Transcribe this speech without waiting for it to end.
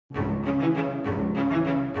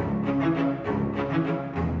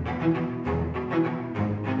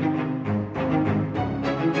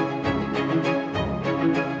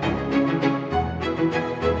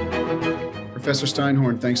Professor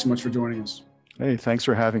Steinhorn, thanks so much for joining us. Hey, thanks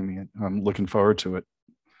for having me. I'm looking forward to it.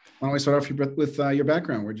 Why don't we start off with your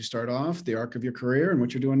background? Where'd you start off, the arc of your career, and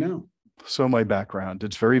what you're doing now? So my background,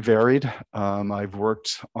 it's very varied. I've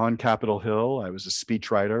worked on Capitol Hill. I was a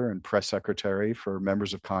speechwriter and press secretary for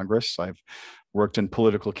members of Congress. I've worked in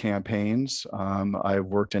political campaigns. I've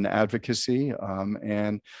worked in advocacy,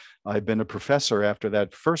 and I've been a professor after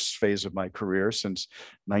that first phase of my career since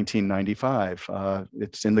 1995.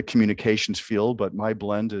 It's in the communications field, but my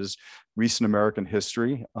blend is recent American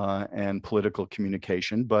history and political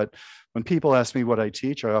communication. But when people ask me what I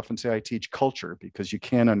teach, I often say I teach culture, because you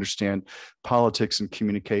can't understand politics and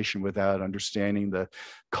communication without understanding the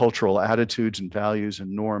cultural attitudes and values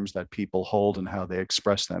and norms that people hold and how they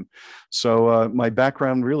express them. So my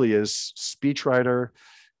background really is speechwriter,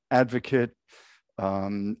 advocate,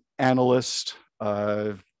 analyst,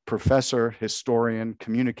 professor, historian,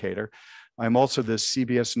 communicator. I'm also the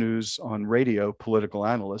CBS News on radio political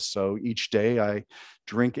analyst. So each day I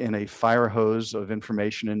drink in a fire hose of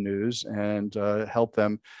information and news and help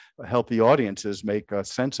the audiences make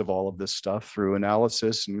sense of all of this stuff through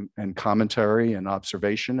analysis and commentary and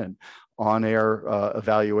observation and on-air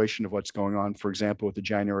evaluation of what's going on, for example, with the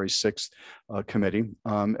January 6th committee,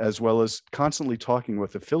 as well as constantly talking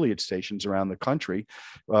with affiliate stations around the country,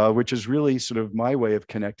 which is really sort of my way of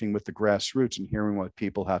connecting with the grassroots and hearing what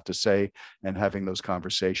people have to say and having those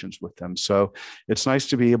conversations with them. So it's nice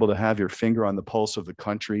to be able to have your finger on the pulse of the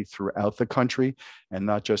country throughout the country, and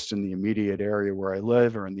not just in the immediate area where I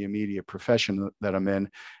live or in the immediate profession that I'm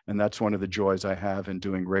in. And that's one of the joys I have in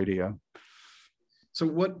doing radio. So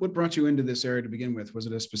what brought you into this area to begin with? Was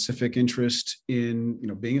it a specific interest in,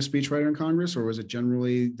 being a speechwriter in Congress, or was it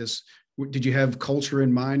generally this, did you have culture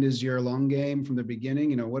in mind as your long game from the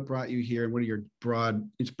beginning? What brought you here, and what are your broad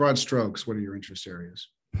strokes? What are your interest areas?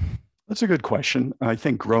 That's a good question. I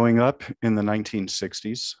think growing up in the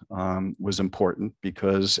 1960s was important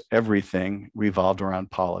because everything revolved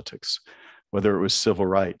around politics, whether it was civil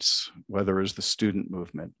rights, whether it was the student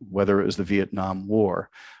movement, whether it was the Vietnam War,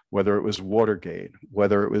 whether it was Watergate,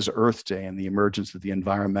 whether it was Earth Day and the emergence of the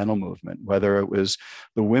environmental movement, whether it was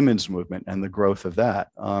the women's movement and the growth of that.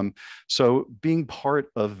 So being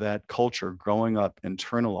part of that culture, growing up,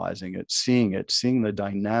 internalizing it, seeing the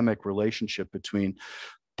dynamic relationship between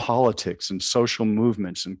politics and social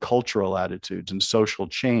movements and cultural attitudes and social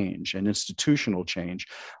change and institutional change,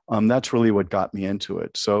 that's really what got me into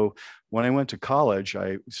it. So when I went to college,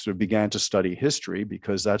 I sort of began to study history,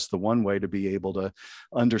 because that's the one way to be able to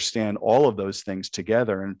understand all of those things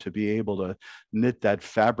together and to be able to knit that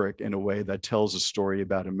fabric in a way that tells a story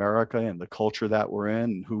about America and the culture that we're in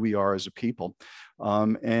and who we are as a people.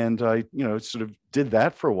 And I, sort of did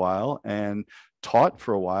that for a while and taught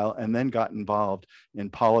for a while, and then got involved in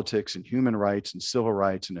politics and human rights and civil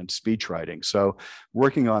rights and in speech writing. So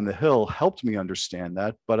working on the Hill helped me understand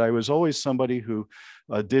that, but I was always somebody who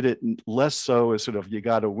did it less so as sort of, you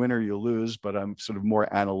got to win or you lose, but I'm sort of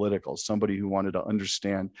more analytical, somebody who wanted to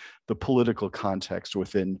understand the political context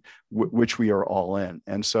within which we are all in.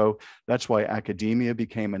 And so that's why academia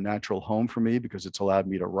became a natural home for me, because it's allowed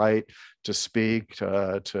me to write, to speak,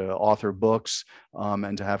 to author books,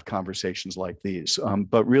 and to have conversations like these.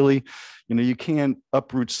 But really, you can't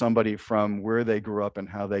uproot somebody from where they grew up and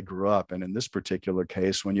how they grew up. And in this particular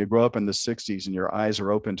case, when you grow up in the 60s and your eyes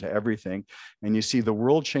are open to everything, and you see the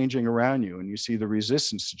world changing around you, and you see the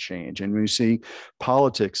resistance to change, and you see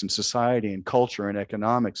politics and society and culture and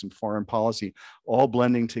economics and foreign policy all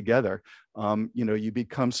blending together, you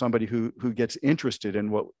become somebody who gets interested in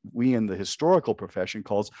what we in the historical profession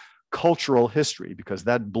calls cultural history, because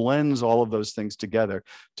that blends all of those things together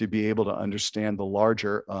to be able to understand the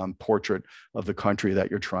larger portrait of the country that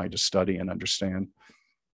you're trying to study and understand.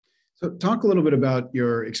 So talk a little bit about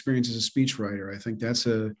your experience as a speechwriter. I think that's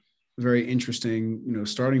a very interesting,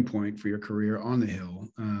 starting point for your career on the Hill.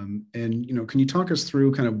 And, can you talk us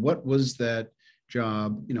through kind of what was that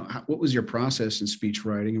job? What was your process in speech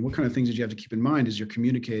writing, and what kind of things did you have to keep in mind as you're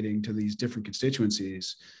communicating to these different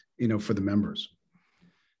constituencies, for the members?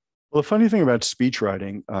 Well, the funny thing about speech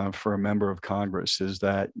writing for a member of Congress is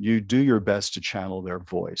that you do your best to channel their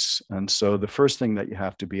voice. And so the first thing that you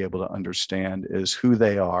have to be able to understand is who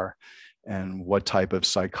they are and what type of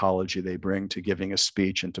psychology they bring to giving a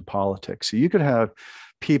speech into politics. So you could have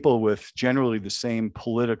people with generally the same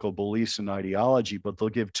political beliefs and ideology, but they'll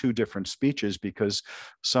give two different speeches because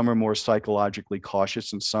some are more psychologically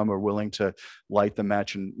cautious and some are willing to light the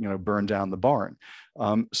match and burn down the barn.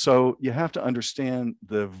 So you have to understand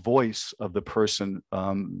the voice of the person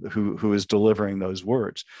who is delivering those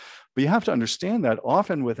words. But you have to understand that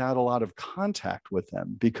often without a lot of contact with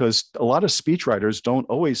them, because a lot of speechwriters don't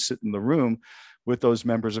always sit in the room with those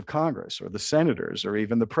members of Congress or the senators or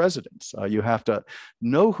even the presidents. You have to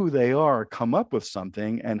know who they are, come up with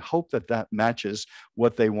something, and hope that that matches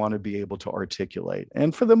what they want to be able to articulate.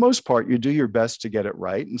 And for the most part, you do your best to get it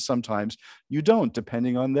right. And sometimes you don't,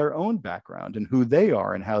 depending on their own background and who they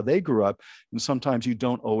are and how they grew up. And sometimes you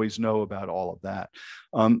don't always know about all of that.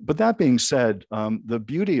 But that being said, the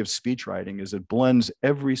beauty of speech writing is it blends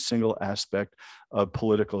every single aspect of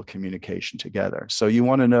political communication together. So you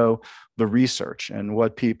want to know the research and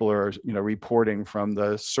what people are, reporting from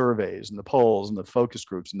the surveys and the polls and the focus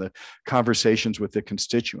groups and the conversations with the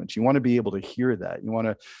constituents. You want to be able to hear that. You want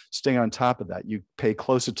to stay on top of that. You pay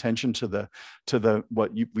close attention to the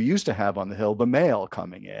we used to have on the Hill, the mail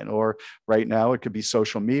coming in, or right now it could be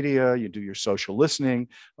social media. You do your social listening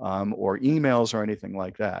or emails or anything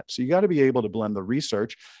like that. So you got to be able to blend the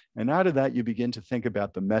research. And out of that, you begin to think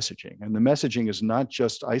about the messaging. And the messaging is not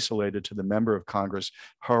just isolated to the member of Congress,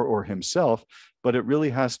 her or himself, but it really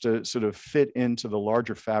has to sort of fit into the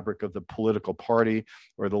larger fabric of the political party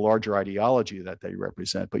or the larger ideology that they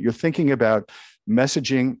represent. But you're thinking about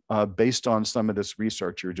messaging based on some of this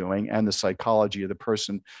research you're doing and the psychology of the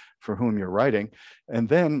person for whom you're writing. And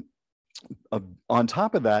then on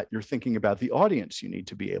top of that, you're thinking about the audience you need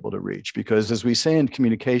to be able to reach, because as we say in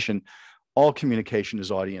communication, all communication is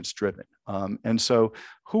audience driven. And so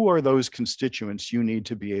who are those constituents you need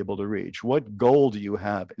to be able to reach? What goal do you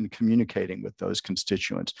have in communicating with those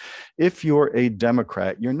constituents? If you're a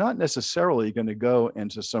Democrat, you're not necessarily going to go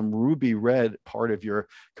into some ruby red part of your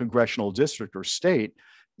congressional district or state,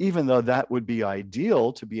 even though that would be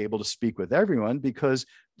ideal to be able to speak with everyone, because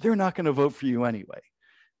they're not going to vote for you anyway.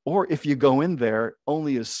 Or if you go in there,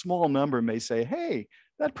 only a small number may say, hey,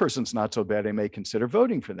 that person's not so bad, I may consider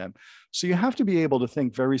voting for them. So you have to be able to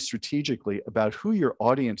think very strategically about who your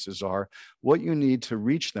audiences are, what you need to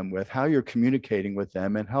reach them with, how you're communicating with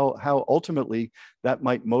them, and how ultimately that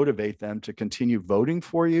might motivate them to continue voting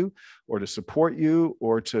for you or to support you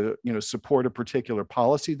or to support a particular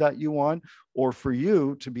policy that you want, or for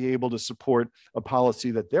you to be able to support a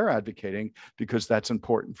policy that they're advocating because that's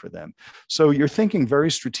important for them. So you're thinking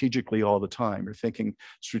very strategically all the time. You're thinking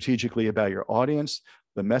strategically about your audience,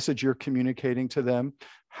 the message you're communicating to them,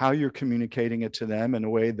 how you're communicating it to them in a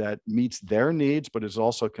way that meets their needs, but is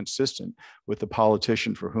also consistent with the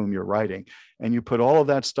politician for whom you're writing. And you put all of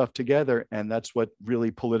that stuff together, and that's what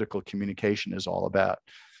really political communication is all about.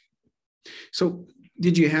 So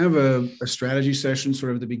did you have a strategy session sort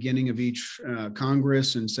of at the beginning of each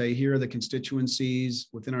Congress and say, here are the constituencies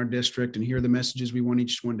within our district and here are the messages we want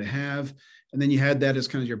each one to have? And then you had that as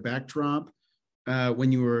kind of your backdrop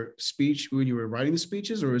when you were writing the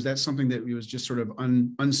speeches, or is that something that was just sort of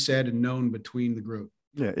unsaid and known between the group?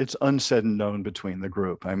 Yeah, it's unsaid and known between the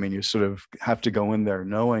group. I mean, you sort of have to go in there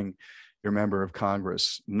knowing your member of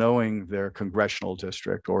Congress, knowing their congressional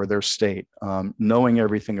district or their state, knowing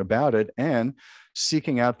everything about it, and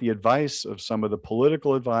seeking out the advice of some of the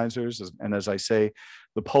political advisors, and as I say,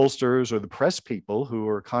 the pollsters or the press people who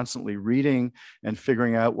are constantly reading and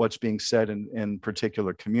figuring out what's being said in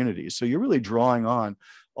particular communities. So you're really drawing on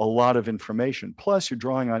a lot of information. Plus, you're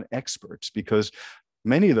drawing on experts, because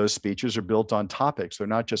many of those speeches are built on topics. They're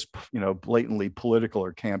not just, blatantly political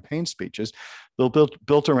or campaign speeches. They're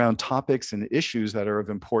built around topics and issues that are of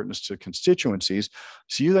importance to constituencies.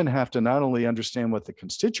 So you then have to not only understand what the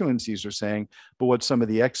constituencies are saying, but what some of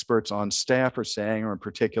the experts on staff are saying or in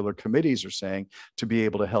particular committees are saying to be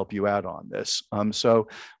able to help you out on this. So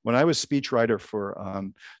when I was speechwriter for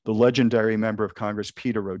the legendary member of Congress,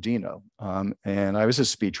 Peter Rodino, and I was a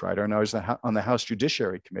speechwriter and I was on the House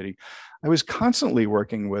Judiciary Committee, I was constantly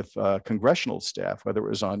working with congressional staff, whether it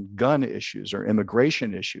was on gun issues or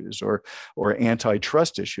immigration issues or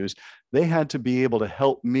antitrust issues. They had to be able to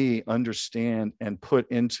help me understand and put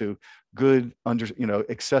into good,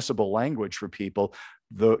 accessible language for people,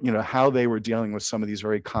 how they were dealing with some of these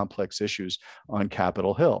very complex issues on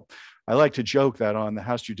Capitol Hill. I like to joke that on the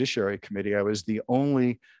House Judiciary Committee, I was the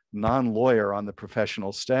only non-lawyer on the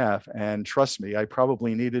professional staff. And trust me, I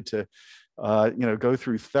probably needed to go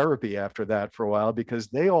through therapy after that for a while, because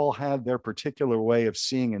they all had their particular way of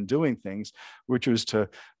seeing and doing things, which was to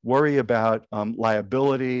worry about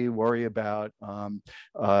liability, worry about,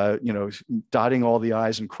 dotting all the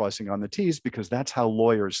I's and crossing on the T's, because that's how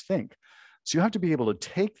lawyers think. So you have to be able to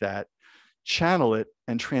take that, channel it,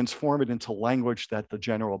 and transform it into language that the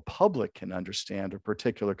general public can understand or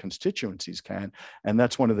particular constituencies can. And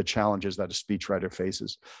that's one of the challenges that a speechwriter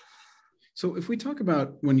faces. So if we talk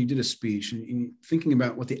about when you did a speech and thinking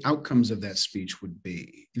about what the outcomes of that speech would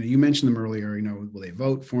be, you mentioned them earlier, will they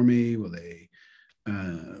vote for me? Will they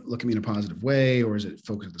look at me in a positive way? Or is it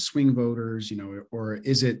focused on the swing voters, or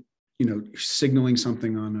is it, signaling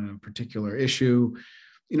something on a particular issue?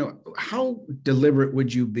 How deliberate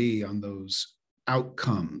would you be on those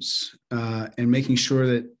outcomes and making sure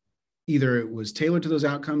that either it was tailored to those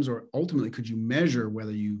outcomes or ultimately could you measure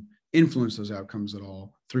whether you influence those outcomes at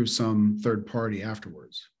all through some third party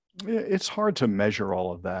afterwards? It's hard to measure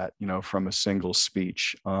all of that, from a single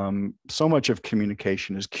speech. So much of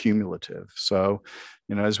communication is cumulative. So,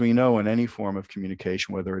 as we know in any form of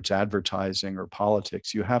communication, whether it's advertising or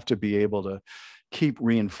politics, you have to be able to keep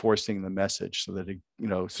reinforcing the message so that it,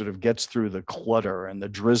 sort of gets through the clutter and the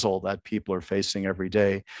drizzle that people are facing every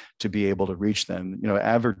day to be able to reach them.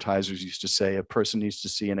 Advertisers used to say a person needs to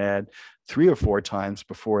see an ad 3 or 4 times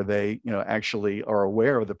before they, actually are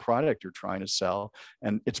aware of the product you're trying to sell.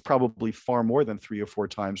 And it's probably far more than 3 or 4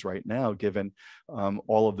 times right now, given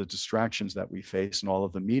all of the distractions that we face and all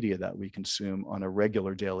of the media that we consume on a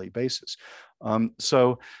regular daily basis.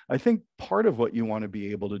 So I think part of what you want to be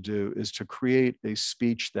able to do is to create a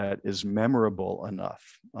speech that is memorable enough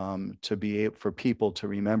to be able for people to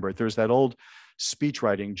remember it. There's that old speech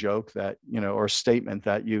writing joke that, or statement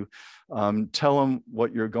that you tell them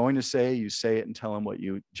what you're going to say, you say it and tell them what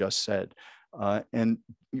you just said. And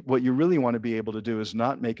what you really want to be able to do is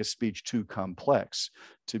not make a speech too complex,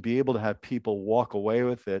 to be able to have people walk away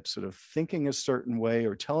with it sort of thinking a certain way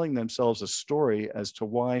or telling themselves a story as to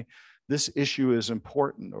why this issue is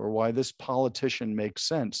important or why this politician makes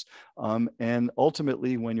sense. And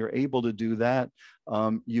ultimately, when you're able to do that,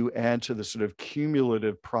 you add to the sort of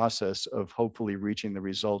cumulative process of hopefully reaching the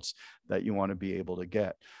results that you want to be able to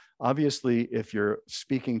get. Obviously, if you're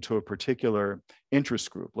speaking to a particular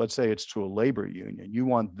interest group, let's say it's to a labor union, you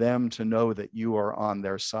want them to know that you are on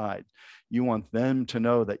their side. You want them to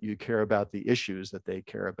know that you care about the issues that they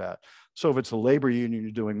care about. So if it's a labor union,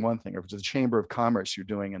 you're doing one thing. If it's a chamber of commerce, you're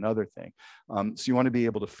doing another thing. So you want to be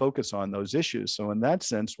able to focus on those issues. So in that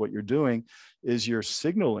sense, what you're doing is you're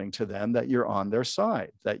signaling to them that you're on their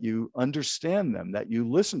side, that you understand them, that you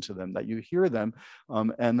listen to them, that you hear them,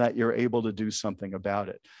 and that you're able to do something about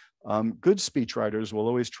it. Good speechwriters will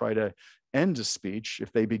always try to end a speech.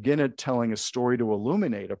 If they begin at telling a story to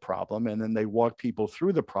illuminate a problem and then they walk people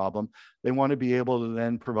through the problem, they want to be able to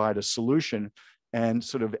then provide a solution and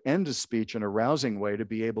sort of end a speech in a rousing way to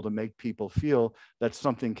be able to make people feel that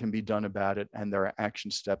something can be done about it and there are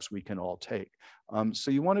action steps we can all take.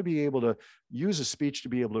 So you want to be able to use a speech to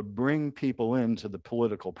be able to bring people into the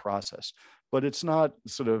political process. But it's not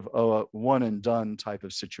sort of a one and done type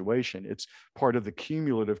of situation. It's part of the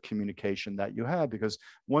cumulative communication that you have, because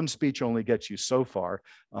one speech only gets you so far.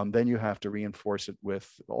 Then you have to reinforce it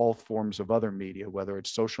with all forms of other media, whether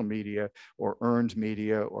it's social media or earned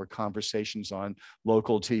media or conversations on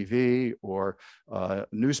local TV or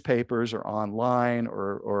newspapers or online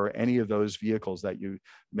or any of those vehicles that you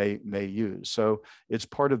may use. So it's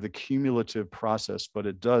part of the cumulative process, but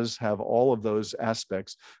it does have all of those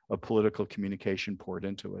aspects of political communication poured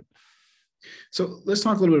into it. So let's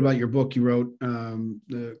talk a little bit about your book. You wrote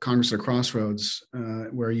the Congress at Crossroads,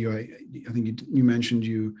 where I think you mentioned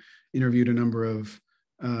you interviewed a number of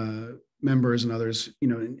members and others,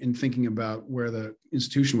 in thinking about where the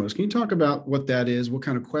institution was. Can you talk about what that is? What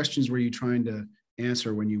kind of questions were you trying to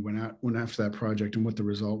answer when you went after that project, and what the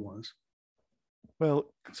result was?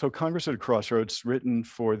 Well, so Congress at Crossroads, written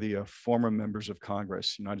for the former members of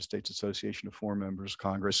Congress, United States Association of Former Members of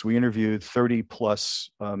Congress. We interviewed 30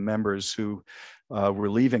 plus members who were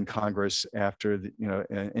leaving Congress after,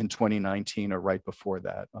 in 2019 or right before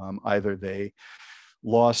that. Either they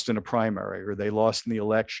lost in a primary, or they lost in the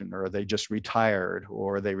election, or they just retired,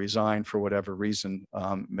 or they resigned for whatever reason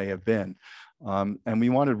may have been. And we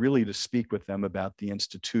wanted really to speak with them about the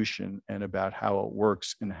institution and about how it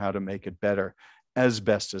works and how to make it better as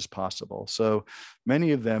best as possible. So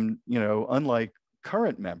many of them, unlike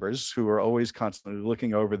current members who are always constantly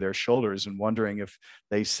looking over their shoulders and wondering if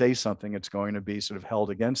they say something, it's going to be sort of held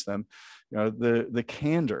against them, the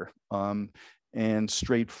candor and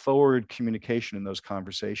straightforward communication in those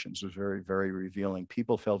conversations was very, very revealing.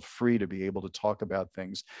 People felt free to be able to talk about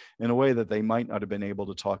things in a way that they might not have been able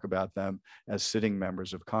to talk about them as sitting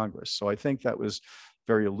members of Congress. So I think that was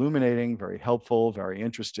very illuminating, very helpful, very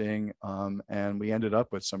interesting. And we ended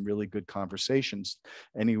up with some really good conversations,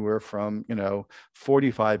 anywhere from,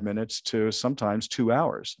 45 minutes to sometimes 2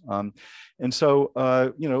 hours. And so,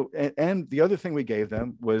 and the other thing we gave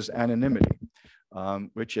them was anonymity.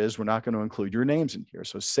 Which is, we're not going to include your names in here.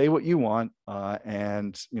 So say what you want,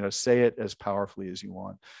 and say it as powerfully as you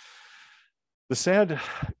want. The sad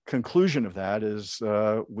conclusion of that is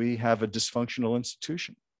we have a dysfunctional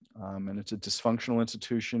institution. And it's a dysfunctional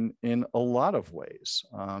institution in a lot of ways.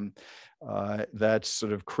 That's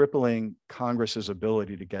sort of crippling Congress's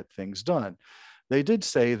ability to get things done. They did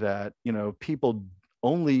say that, people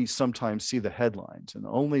only sometimes see the headlines and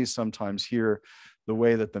only sometimes hear the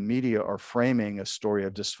way that the media are framing a story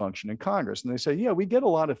of dysfunction in Congress. And they say, yeah, we get a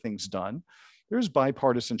lot of things done. There's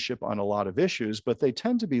bipartisanship on a lot of issues, but they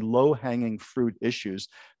tend to be low-hanging fruit issues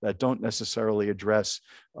that don't necessarily address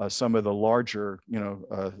some of the larger,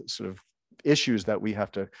 sort of issues that we have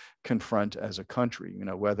to confront as a country,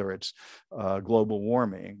 whether it's global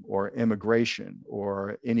warming or immigration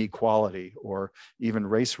or inequality or even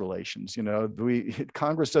race relations.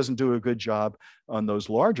 Congress doesn't do a good job on those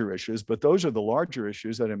larger issues, but those are the larger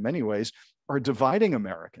issues that in many ways are dividing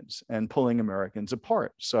Americans and pulling Americans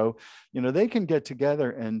apart. So, they can get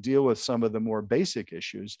together and deal with some of the more basic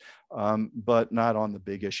issues, but not on the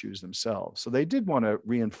big issues themselves. So they did want to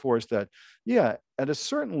reinforce that, yeah, at a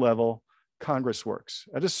certain level, Congress works.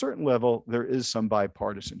 At a certain level, there is some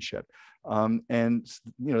bipartisanship. And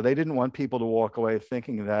they didn't want people to walk away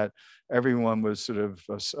thinking that everyone was sort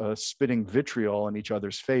of spitting vitriol in each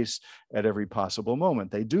other's face at every possible moment.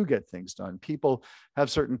 They do get things done. People have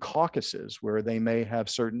certain caucuses where they may have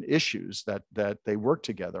certain issues that they work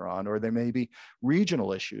together on, or there may be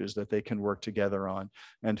regional issues that they can work together on,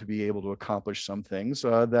 and to be able to accomplish some things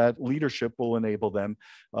that leadership will enable them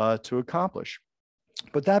to accomplish.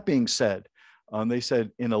 But that being said, they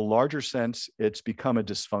said in a larger sense, it's become a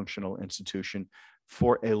dysfunctional institution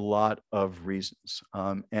for a lot of reasons.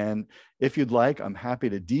 And if you'd like, I'm happy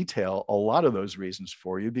to detail a lot of those reasons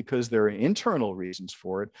for you, because there are internal reasons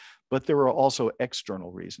for it, but there are also external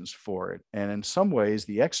reasons for it. And in some ways,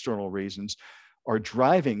 the external reasons are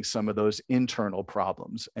driving some of those internal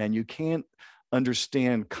problems. And you can't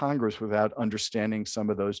understand Congress without understanding some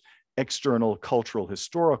of those external cultural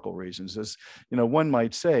historical reasons. As one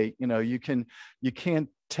might say, you can't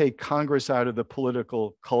take Congress out of the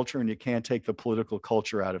political culture, and you can't take the political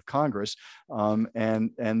culture out of Congress, and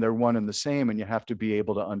they're one and the same, and you have to be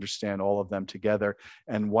able to understand all of them together,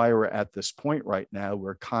 and why we're at this point right now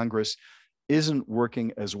where Congress isn't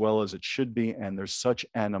working as well as it should be, and there's such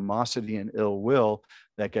animosity and ill will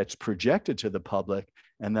that gets projected to the public,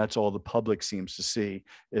 and that's all the public seems to see,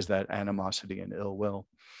 is that animosity and ill will.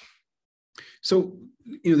 So,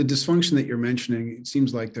 the dysfunction that you're mentioning, it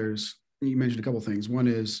seems like you mentioned a couple of things. One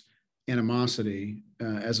is animosity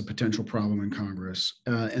as a potential problem in Congress,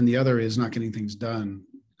 and the other is not getting things done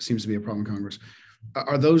seems to be a problem in Congress.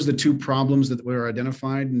 Are those the two problems that were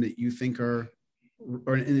identified and that you think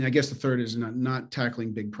and I guess the third is not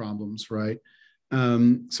tackling big problems, right?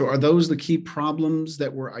 So are those the key problems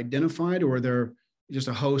that were identified, or are there just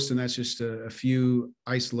a host and that's just a few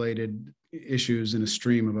isolated issues in a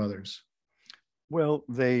stream of others? Well,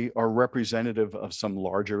 they are representative of some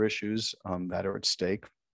larger issues that are at stake.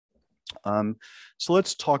 So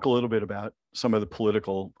let's talk a little bit about some of the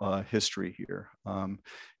political history here,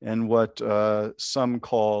 and what some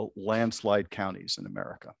call landslide counties in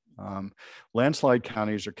America. Landslide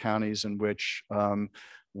counties are counties in which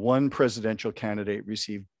one presidential candidate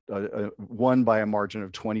received won by a margin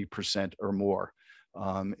of 20% or more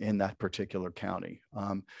in that particular county.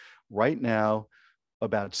 Right now,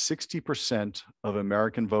 about 60% of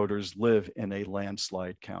American voters live in a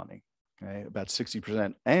landslide county. Okay, about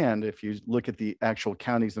 60%. And if you look at the actual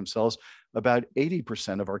counties themselves, about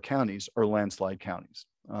 80% of our counties are landslide counties.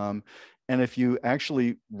 And if you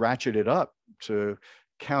actually ratchet it up to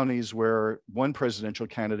counties where one presidential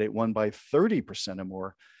candidate won by 30% or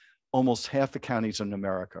more, almost half the counties in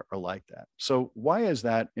America are like that. So why is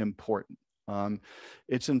that important?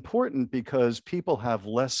 It's important because people have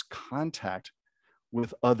less contact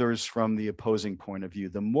with others from the opposing point of view.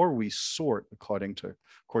 The more we sort according to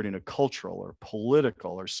cultural or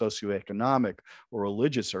political or socioeconomic or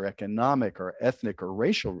religious or economic or ethnic or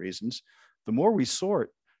racial reasons, the more we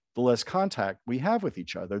sort, the less contact we have with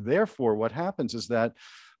each other. Therefore, what happens is that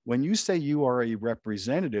when you say you are a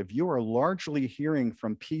representative, you are largely hearing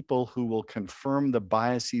from people who will confirm the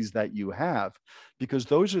biases that you have, because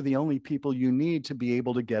those are the only people you need to be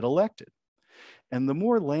able to get elected. And the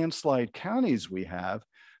more landslide counties we have,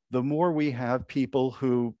 the more we have people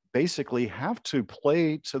who basically have to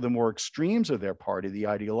play to the more extremes of their party, the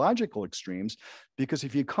ideological extremes, because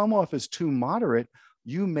if you come off as too moderate,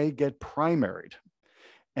 you may get primaried.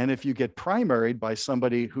 And if you get primaried by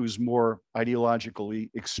somebody who's more ideologically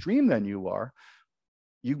extreme than you are,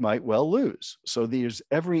 you might well lose. So there's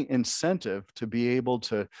every incentive to be able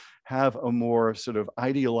to have a more sort of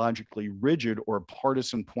ideologically rigid or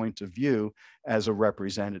partisan point of view as a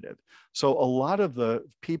representative. So a lot of the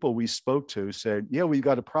people we spoke to said, yeah, we've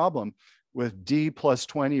got a problem with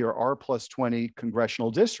D+20 or R+20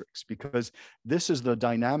 congressional districts, because this is the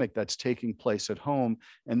dynamic that's taking place at home,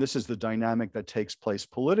 and this is the dynamic that takes place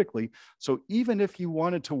politically. So even if you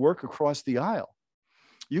wanted to work across the aisle,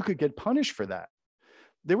 you could get punished for that.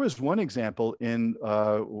 There was one example in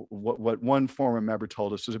what one former member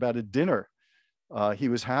told us was about a dinner he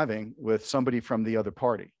was having with somebody from the other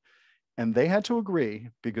party. And they had to agree,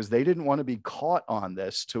 because they didn't want to be caught on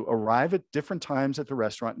this, to arrive at different times at the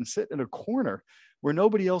restaurant and sit in a corner where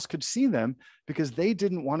nobody else could see them, because they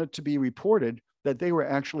didn't want it to be reported that they were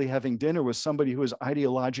actually having dinner with somebody who was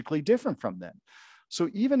ideologically different from them. So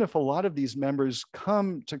even if a lot of these members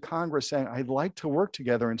come to Congress saying, I'd like to work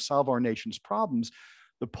together and solve our nation's problems,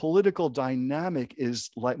 the political dynamic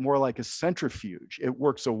is more like a centrifuge. It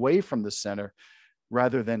works away from the center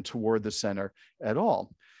rather than toward the center at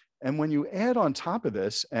all. And when you add on top of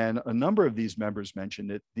this, and a number of these members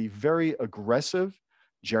mentioned it, the very aggressive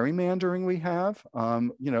gerrymandering we have,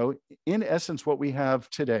 in essence, what we have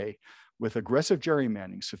today with aggressive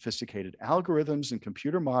gerrymandering, sophisticated algorithms and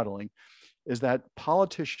computer modeling, is that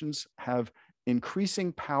politicians have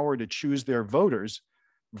increasing power to choose their voters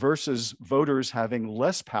versus voters having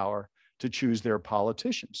less power to choose their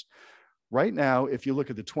politicians. Right now, if you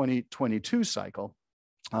look at the 2022 cycle,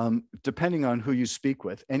 depending on who you speak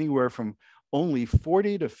with, anywhere from only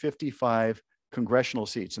 40 to 55 congressional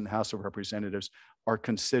seats in the House of Representatives are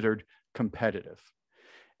considered competitive.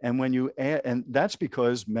 And when you add, and that's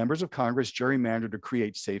because members of Congress gerrymander to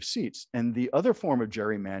create safe seats. And the other form of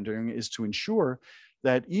gerrymandering is to ensure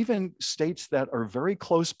that even states that are very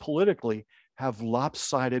close politically have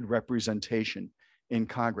lopsided representation in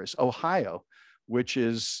Congress. Ohio, which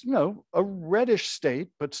is, a reddish state,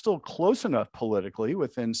 but still close enough politically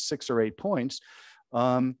within 6 or 8 points.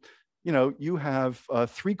 You have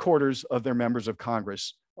 3/4 of their members of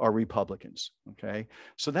Congress are Republicans, okay?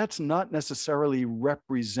 So that's not necessarily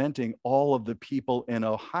representing all of the people in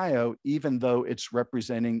Ohio, even though it's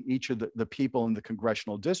representing each of the people in the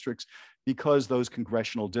congressional districts, because those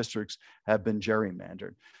congressional districts have been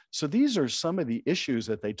gerrymandered. So these are some of the issues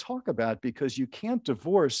that they talk about, because you can't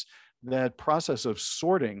divorce that process of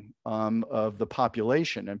sorting of the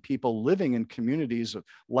population and people living in communities, of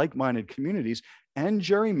like-minded communities, and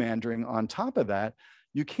gerrymandering on top of that.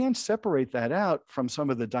 You can't separate that out from some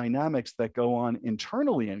of the dynamics that go on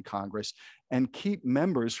internally in Congress and keep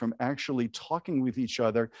members from actually talking with each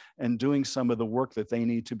other and doing some of the work that they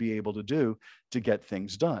need to be able to do to get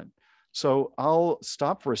things done. So I'll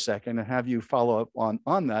stop for a second and have you follow up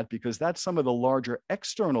on that, because that's some of the larger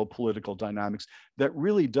external political dynamics that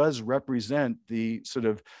really does represent the sort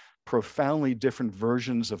of profoundly different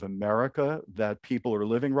versions of America that people are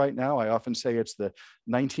living right now. I often say it's the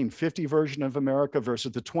 1950 version of America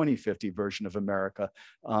versus the 2050 version of America.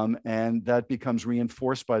 And that becomes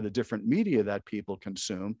reinforced by the different media that people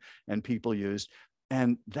consume and people use.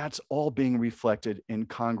 And that's all being reflected in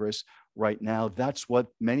Congress right now. That's what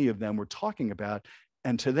many of them were talking about.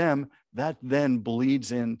 And to them, that then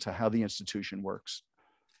bleeds into how the institution works.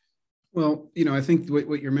 Well, I think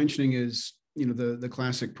what you're mentioning is, the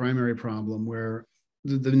classic primary problem, where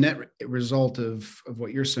the net result of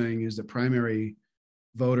what you're saying is that primary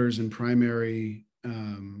voters and primary,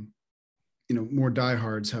 more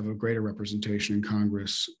diehards have a greater representation in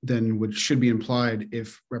Congress than what should be implied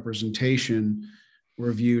if representation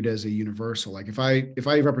were viewed as a universal. Like if I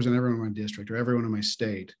represent everyone in my district or everyone in my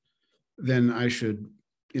state, then I should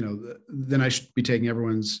be taking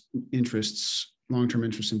everyone's interests, long-term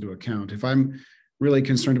interests, into account. If I'm really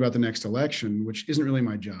concerned about the next election, which isn't really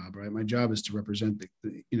my job, right? My job is to represent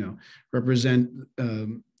the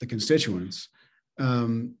constituents.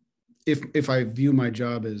 If I view my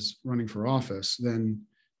job as running for office, then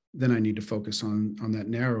I need to focus on that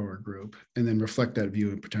narrower group and then reflect that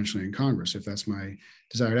view potentially in Congress, if that's my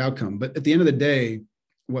desired outcome. But at the end of the day,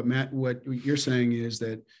 what you're saying is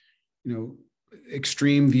that,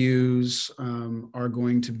 extreme views are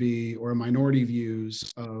going to be, or minority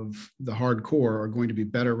views of the hardcore are going to be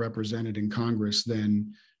better represented in Congress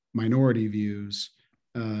than minority views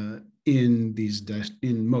in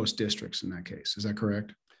most districts in that case. Is that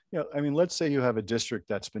correct? Yeah, I mean, let's say you have a district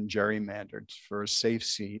that's been gerrymandered for a safe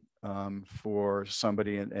seat for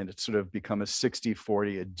somebody, and it's sort of become a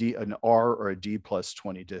 60-40, an R or a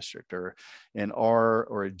D+20 district, or an R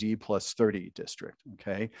or a D+30 district.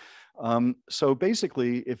 Okay, so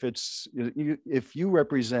basically, if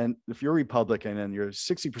you're Republican and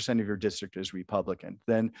 60% of your district is Republican,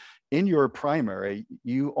 then in your primary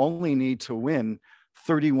you only need to win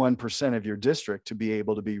 31% of your district to be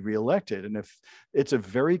able to be reelected. And if it's a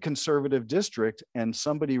very conservative district and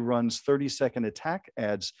somebody runs 30-second attack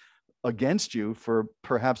ads against you for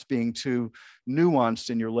perhaps being too nuanced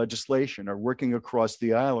in your legislation or working across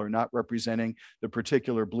the aisle or not representing the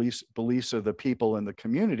particular beliefs of the people in the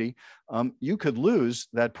community, you could lose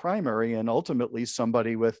that primary and ultimately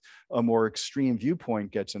somebody with a more extreme viewpoint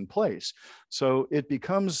gets in place. So it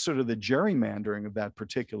becomes sort of the gerrymandering of that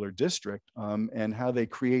particular district and how they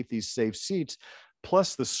create these safe seats,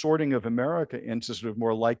 plus the sorting of America into sort of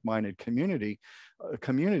more like-minded communities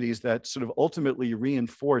that sort of ultimately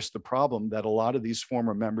reinforce the problem that a lot of these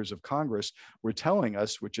former members of Congress were telling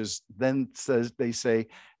us, which is then they say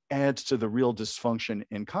adds to the real dysfunction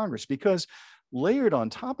in Congress. Because layered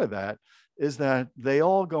on top of that is that they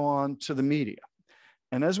all go on to the media.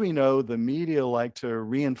 And as we know, the media like to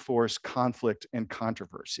reinforce conflict and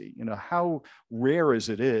controversy. You know, how rare is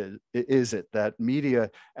it that media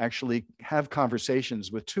actually have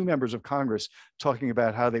conversations with two members of Congress talking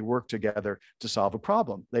about how they work together to solve a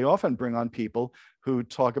problem? They often bring on people who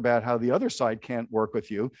talk about how the other side can't work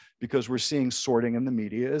with you, because we're seeing sorting in the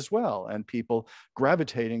media as well, and people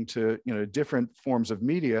gravitating to, you know, different forms of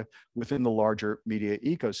media within the larger media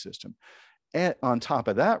ecosystem. And on top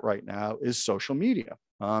of that right now is social media.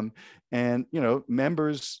 And, you know,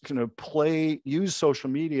 members use social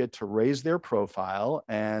media to raise their profile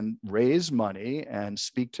and raise money and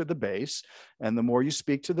speak to the base. And the more you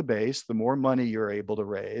speak to the base, the more money you're able to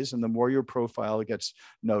raise, and the more your profile gets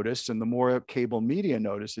noticed, and the more cable media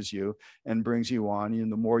notices you and brings you on,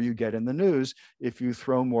 and the more you get in the news if you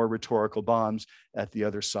throw more rhetorical bombs at the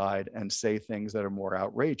other side and say things that are more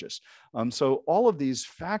outrageous. So all of these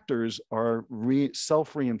factors are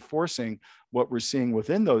self-reinforcing what we're seeing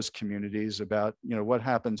within those communities about, you know, what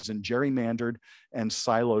happens in gerrymandered and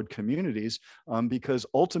siloed communities, because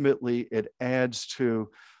ultimately it adds to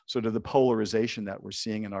sort of the polarization that we're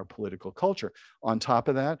seeing in our political culture. On top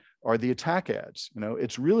of that are the attack ads. You know,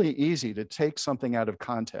 it's really easy to take something out of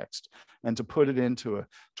context and to put it into a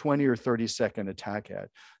 20 or 30-second attack ad.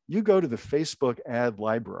 You go to the Facebook ad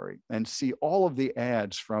library and see all of the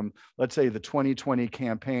ads from, let's say, the 2020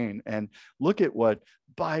 campaign, and look at what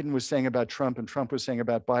Biden was saying about Trump and Trump was saying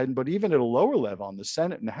about Biden, but even at a lower level on the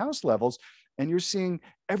Senate and House levels, and you're seeing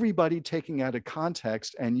everybody taking out of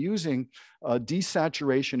context and using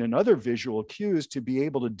desaturation and other visual cues to be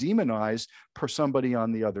able to demonize somebody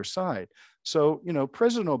on the other side. So, you know,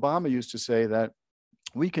 President Obama used to say that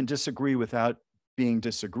we can disagree without being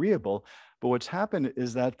disagreeable. But what's happened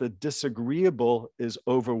is that the disagreeable is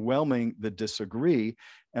overwhelming the disagree,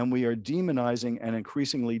 and we are demonizing and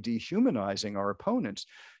increasingly dehumanizing our opponents.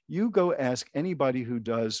 You go ask anybody who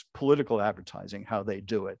does political advertising how they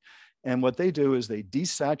do it. And what they do is they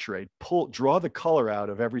desaturate, draw the color out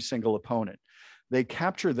of every single opponent. They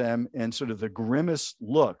capture them in sort of the grimmest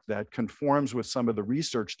look that conforms with some of the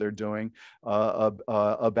research they're doing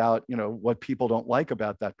about, you know, what people don't like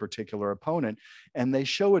about that particular opponent. And they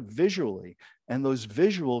show it visually. And those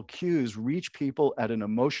visual cues reach people at an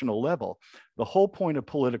emotional level. The whole point of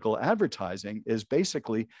political advertising is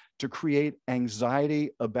basically to create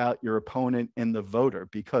anxiety about your opponent in the voter,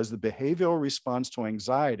 because the behavioral response to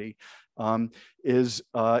anxiety is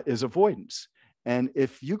avoidance. And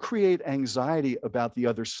if you create anxiety about the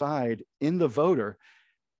other side in the voter,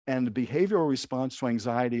 and the behavioral response to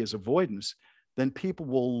anxiety is avoidance, then people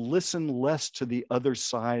will listen less to the other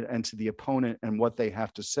side and to the opponent and what they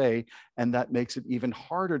have to say. And that makes it even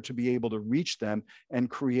harder to be able to reach them and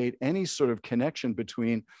create any sort of connection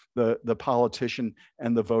between the politician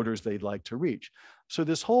and the voters they'd like to reach. So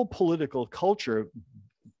this whole political culture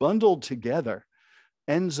bundled together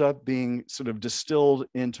ends up being sort of distilled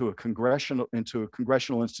into a congressional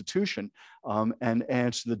institution, and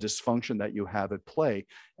adds to the dysfunction that you have at play.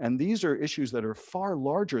 And these are issues that are far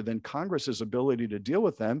larger than Congress's ability to deal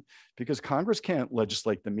with them, because Congress can't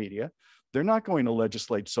legislate the media. They're not going to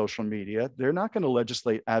legislate social media. They're not going to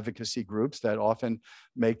legislate advocacy groups that often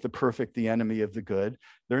make the perfect the enemy of the good.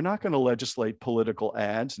 They're not going to legislate political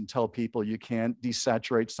ads and tell people you can't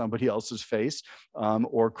desaturate somebody else's face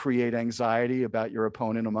or create anxiety about your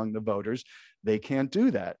opponent among the voters. They can't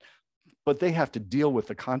do that. But they have to deal with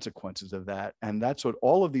the consequences of that. And that's what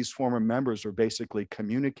all of these former members were basically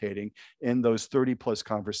communicating in those 30+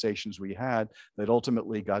 conversations we had that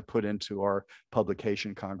ultimately got put into our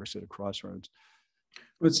publication, Congress at a Crossroads.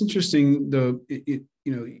 Well, it's interesting, though, you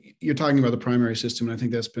know, you're talking about the primary system, and I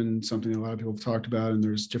think that's been something a lot of people have talked about, and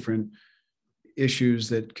there's different issues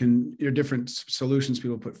that different solutions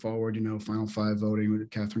people put forward, you know, Final Five voting.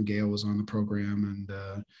 Catherine Gale was on the program,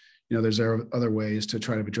 and you know, there's other ways to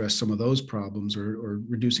try to address some of those problems, or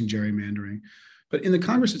reducing gerrymandering. But in the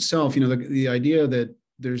Congress itself, you know, the idea that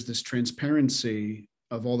there's this transparency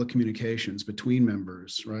of all the communications between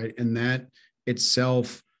members, right? And that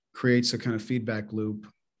itself creates a kind of feedback loop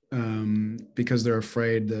because they're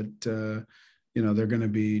afraid that, you know, they're going to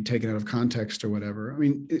be taken out of context or whatever. I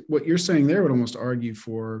mean, what you're saying there would almost argue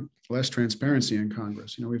for less transparency in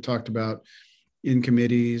Congress. You know, we've talked about in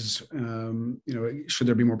committees, you know, should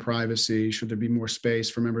there be more privacy? Should there be more space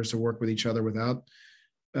for members to work with each other without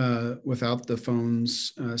the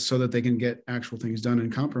phones so that they can get actual things done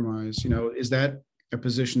and compromise? You know, is that a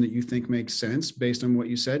position that you think makes sense based on what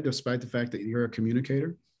you said, despite the fact that you're a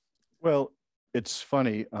communicator? Well, it's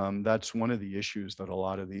funny. That's one of the issues that a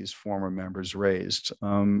lot of these former members raised.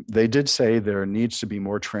 They did say there needs to be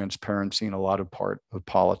more transparency in a lot of part of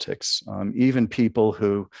politics. Even people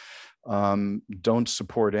who don't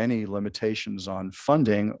support any limitations on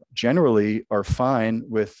funding generally are fine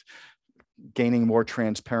with gaining more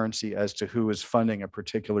transparency as to who is funding a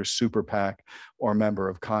particular super PAC or member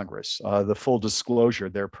of Congress. The full disclosure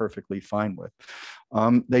they're perfectly fine with.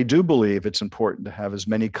 They do believe it's important to have as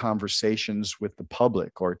many conversations with the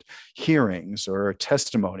public or hearings or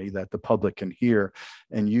testimony that the public can hear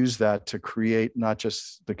and use that to create not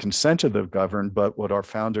just the consent of the governed, but what our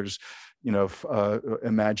founders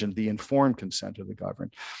imagined, the informed consent of the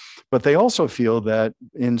governed. But they also feel that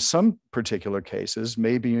in some particular cases,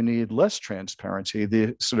 maybe you need less transparency,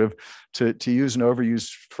 the sort of, to use an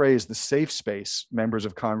overused phrase, the safe space members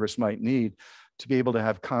of Congress might need to be able to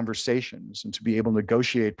have conversations and to be able to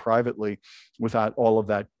negotiate privately without all of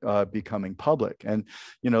that becoming public. And,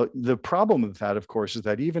 you know, the problem with that, of course, is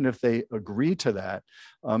that even if they agree to that,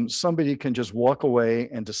 somebody can just walk away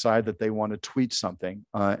and decide that they want to tweet something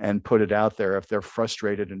and put it out there if they're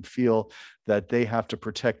frustrated and feel that they have to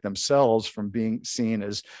protect themselves from being seen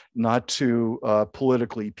as not too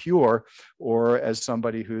politically pure or as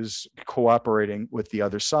somebody who's cooperating with the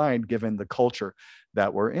other side, given the culture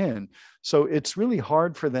that we're in. So it's really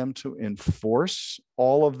hard for them to enforce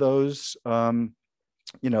all of those,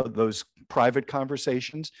 those private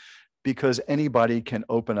conversations, because anybody can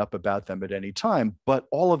open up about them at any time. But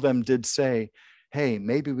all of them did say, hey,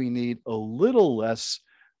 maybe we need a little less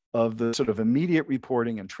of the sort of immediate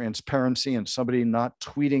reporting and transparency and somebody not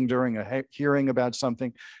tweeting during a hearing about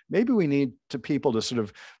something. Maybe we need people to sort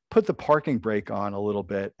of put the parking brake on a little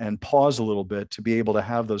bit and pause a little bit to be able to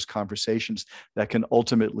have those conversations that can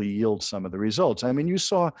ultimately yield some of the results. I mean, you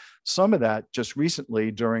saw some of that just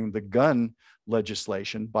recently during the gun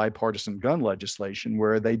legislation, bipartisan gun legislation,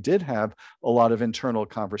 where they did have a lot of internal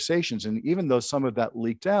conversations. And even though some of that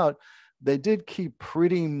leaked out, they did keep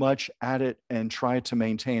pretty much at it and try to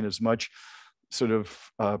maintain as much sort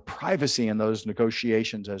of privacy in those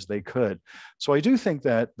negotiations as they could. So I do think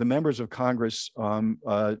that the members of Congress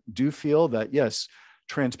do feel that, yes,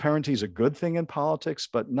 transparency is a good thing in politics,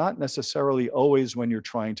 but not necessarily always when you're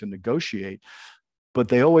trying to negotiate. But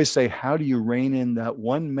they always say, how do you rein in that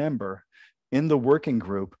one member in the working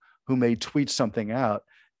group who may tweet something out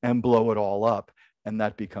and blow it all up? And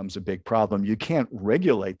that becomes a big problem. You can't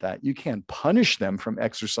regulate that. You can't punish them from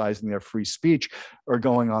exercising their free speech or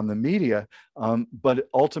going on the media. But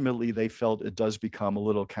ultimately, they felt it does become a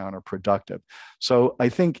little counterproductive. So I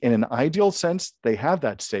think in an ideal sense, they have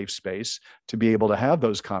that safe space to be able to have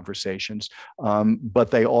those conversations.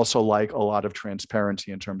 But they also like a lot of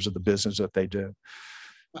transparency in terms of the business that they do.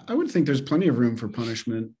 I would think there's plenty of room for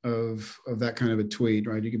punishment of that kind of a tweet,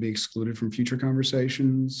 right? You could be excluded from future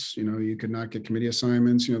conversations. You know, you could not get committee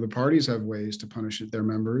assignments. You know, the parties have ways to punish their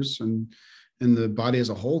members, and the body as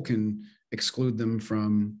a whole can exclude them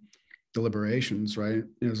from deliberations, right?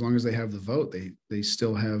 You know, as long as they have the vote, they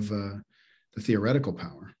still have the theoretical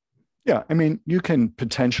power. Yeah, I mean, you can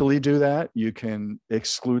potentially do that. You can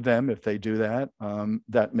exclude them if they do that.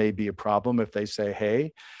 That may be a problem if they say,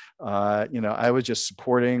 hey, I was just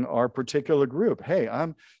supporting our particular group. Hey,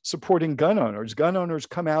 I'm supporting gun owners. Gun owners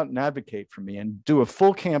come out and advocate for me and do a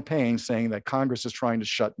full campaign saying that Congress is trying to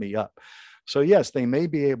shut me up. So yes, they may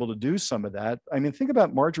be able to do some of that. I mean, think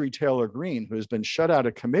about Marjorie Taylor Greene, who has been shut out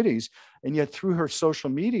of committees, and yet through her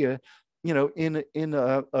social media, you know, in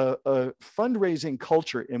a fundraising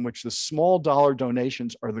culture in which the small dollar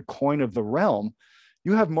donations are the coin of the realm,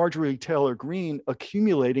 you have Marjorie Taylor Greene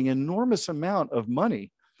accumulating enormous amount of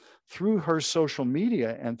money through her social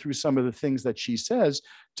media and through some of the things that she says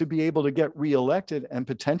to be able to get reelected, and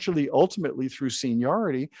potentially ultimately through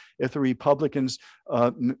seniority, if the Republicans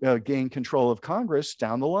gain control of Congress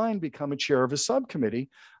down the line, become a chair of a subcommittee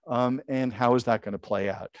and how is that going to play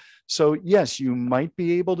out? So yes, you might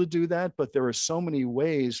be able to do that, but there are so many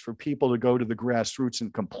ways for people to go to the grassroots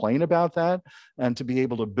and complain about that and to be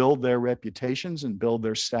able to build their reputations and build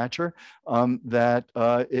their stature, that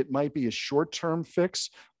it might be a short-term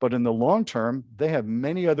fix, but in the long term, they have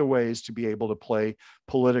many other ways to be able to play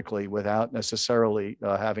politically without necessarily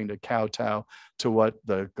having to kowtow to what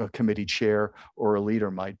the committee chair or a leader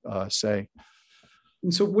might say.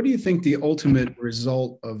 And so what do you think the ultimate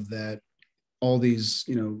result of that, all these,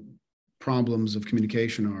 problems of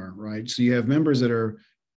communication are, right? So you have members that are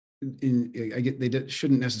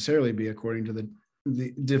shouldn't necessarily be according to the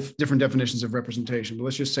different definitions of representation, but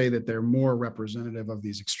let's just say that they're more representative of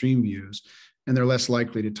these extreme views and they're less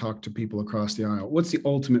likely to talk to people across the aisle. What's the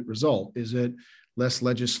ultimate result? Is it less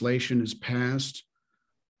legislation is passed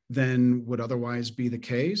than would otherwise be the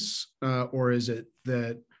case? Or is it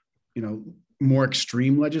that, more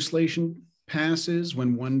extreme legislation passes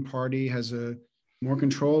when one party has a more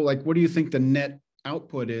control? Like, what do you think the net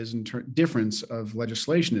output is difference of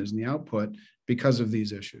legislation is in the output because of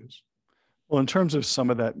these issues? Well, in terms of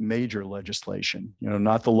some of that major legislation,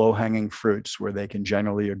 not the low-hanging fruits where they can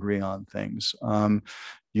generally agree on things,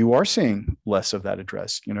 you are seeing less of that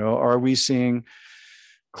addressed. Are we seeing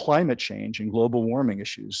climate change and global warming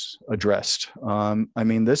issues addressed?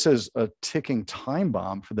 This is a ticking time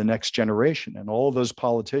bomb for the next generation. And all of those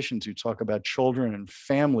politicians who talk about children and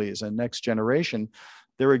families and next generation,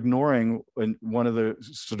 they're ignoring one of the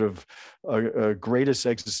sort of greatest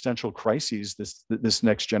existential crises this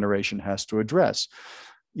next generation has to address.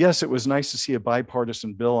 Yes, it was nice to see a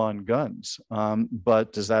bipartisan bill on guns,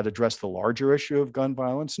 but does that address the larger issue of gun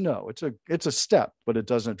violence? No, it's a step, but it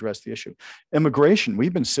doesn't address the issue. Immigration,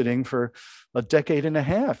 we've been sitting for a decade and a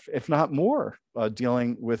half, if not more,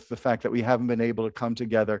 dealing with the fact that we haven't been able to come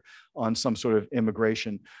together on some sort of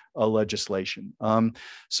immigration legislation. And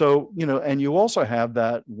you also have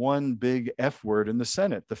that one big F word in the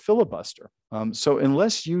Senate, the filibuster. So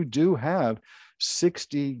unless you do have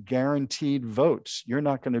 60 guaranteed votes, you're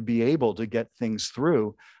not going to be able to get things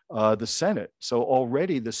through the Senate. So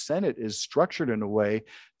already the Senate is structured in a way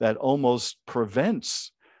that almost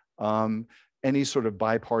prevents any sort of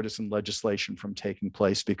bipartisan legislation from taking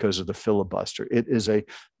place because of the filibuster. It is a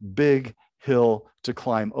big hill to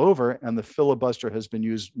climb over, and the filibuster has been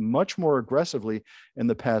used much more aggressively in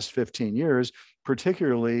the past 15 years,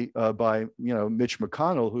 particularly by Mitch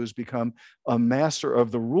McConnell, who's become a master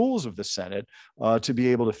of the rules of the Senate to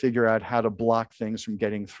be able to figure out how to block things from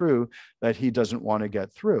getting through that he doesn't want to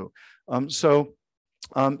get through. So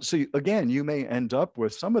again, you may end up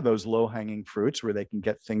with some of those low-hanging fruits where they can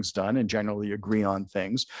get things done and generally agree on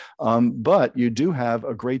things. But you do have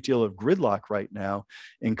a great deal of gridlock right now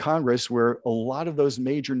in Congress where a lot of those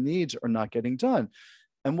major needs are not getting done.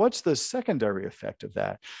 And what's the secondary effect of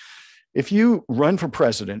that? If you run for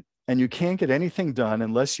president and you can't get anything done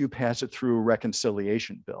unless you pass it through a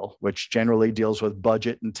reconciliation bill, which generally deals with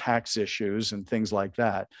budget and tax issues and things like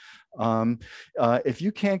that. If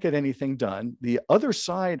you can't get anything done, the other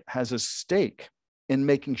side has a stake in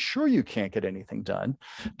making sure you can't get anything done,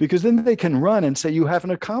 because then they can run and say you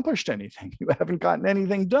haven't accomplished anything, you haven't gotten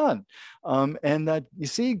anything done, and that, you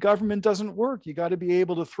see, government doesn't work. You got to be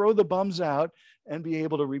able to throw the bums out and be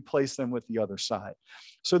able to replace them with the other side.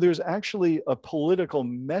 So there's actually a political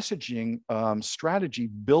messaging strategy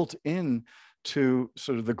built in to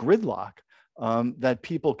sort of the gridlock that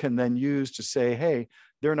people can then use to say, hey,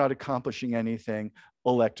 they're not accomplishing anything,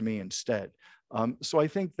 elect me instead. So I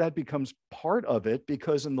think that becomes part of it,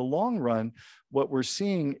 because in the long run, what we're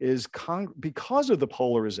seeing is because of the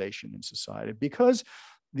polarization in society, because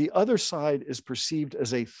the other side is perceived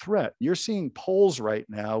as a threat. You're seeing polls right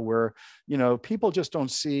now where, people just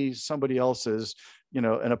don't see somebody else as,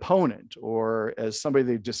 an opponent or as somebody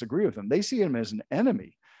they disagree with them. They see him as an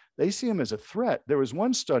enemy. They see him as a threat. There was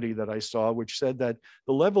one study that I saw which said that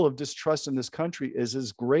the level of distrust in this country is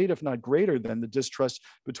as great, if not greater, than the distrust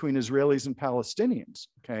between Israelis and Palestinians.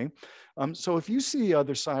 Okay. So if you see the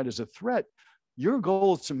other side as a threat, your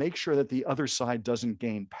goal is to make sure that the other side doesn't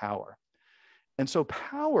gain power. And so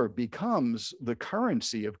power becomes the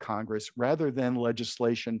currency of Congress rather than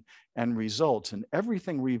legislation and results. And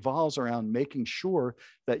everything revolves around making sure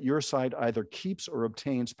that your side either keeps or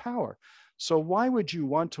obtains power. So why would you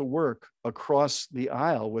want to work across the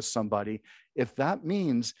aisle with somebody if that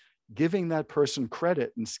means giving that person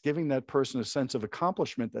credit and giving that person a sense of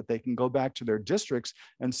accomplishment that they can go back to their districts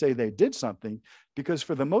and say they did something? Because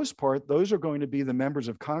for the most part, those are going to be the members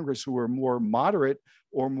of Congress who are more moderate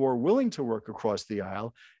or more willing to work across the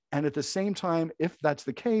aisle. And at the same time, if that's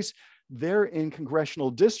the case, they're in congressional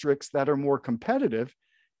districts that are more competitive.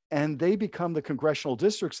 and they become the congressional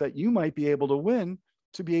districts that you might be able to win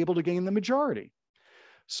to be able to gain the majority.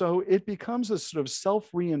 So it becomes a sort of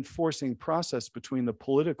self-reinforcing process between the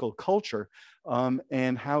political culture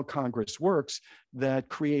and how Congress works that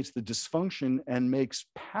creates the dysfunction and makes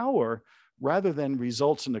power, rather than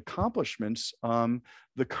results and accomplishments,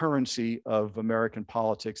 the currency of American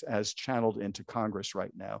politics as channeled into Congress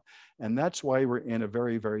right now. And that's why we're in a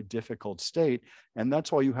very, very difficult state. And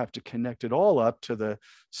that's why you have to connect it all up to the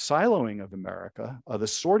siloing of America, the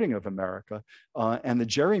sorting of America, and the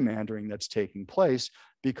gerrymandering that's taking place,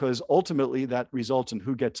 because ultimately that results in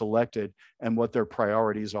who gets elected and what their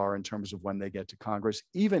priorities are in terms of when they get to Congress,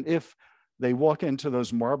 even if they walk into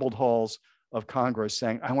those marbled halls of Congress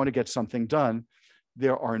saying, I want to get something done.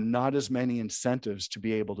 There are not as many incentives to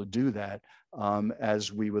be able to do that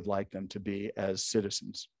as we would like them to be as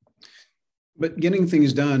citizens. But getting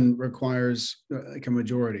things done requires like a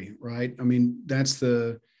majority, right? I mean, that's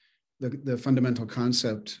the fundamental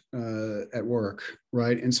concept at work,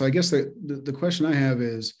 right? And so I guess the question I have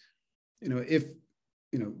is, if,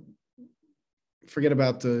 forget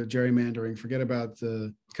about the gerrymandering, forget about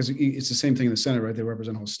because it's the same thing in the Senate, right? They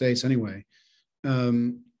represent whole states anyway.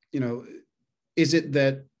 Is it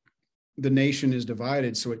that the nation is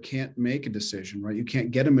divided so it can't make a decision, right? You can't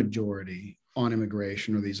get a majority on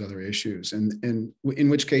immigration or these other issues, and in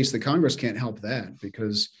which case the Congress can't help that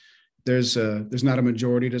because there's not a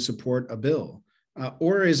majority to support a bill,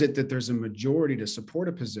 or is it that there's a majority to support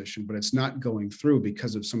a position but it's not going through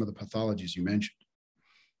because of some of the pathologies you mentioned?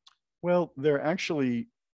 Well,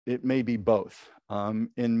 it may be both.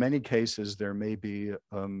 In many cases, there may be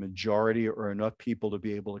a majority or enough people to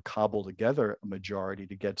be able to cobble together a majority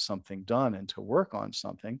to get something done and to work on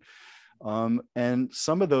something. And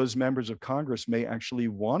some of those members of Congress may actually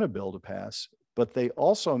want a bill to pass, but they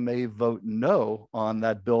also may vote no on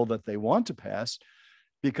that bill that they want to pass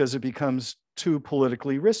because it becomes too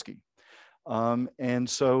politically risky. And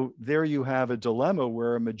so there you have a dilemma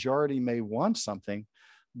where a majority may want something,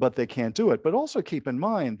 but they can't do it. But also keep in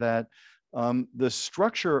mind that the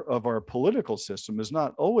structure of our political system is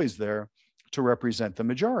not always there to represent the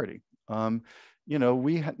majority.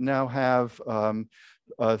 We now have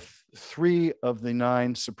 3 of the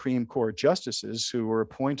 9 Supreme Court justices who were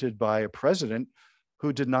appointed by a president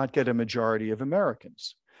who did not get a majority of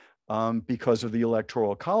Americans because of the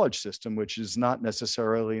Electoral College system, which is not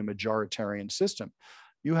necessarily a majoritarian system.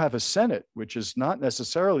 You have a Senate, which is not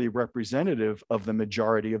necessarily representative of the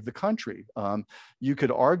majority of the country. You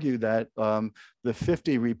could argue that the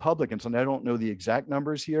 50 Republicans, and I don't know the exact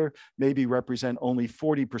numbers here, maybe represent only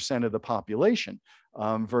 40% of the population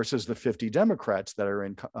versus the 50 Democrats that are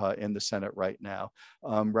in the Senate right now,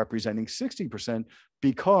 representing 60%,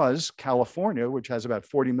 because California, which has about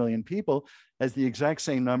 40 million people, has the exact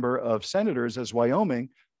same number of senators as Wyoming,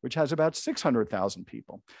 which has about 600,000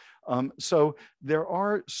 people. So there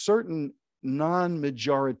are certain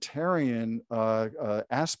non-majoritarian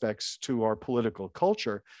aspects to our political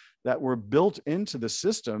culture that were built into the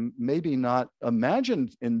system, maybe not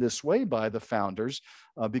imagined in this way by the founders,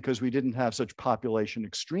 because we didn't have such population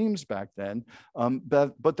extremes back then,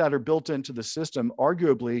 but that are built into the system,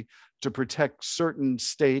 arguably to protect certain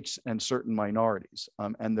states and certain minorities,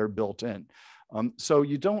 and they're built in. So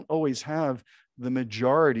you don't always have the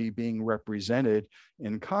majority being represented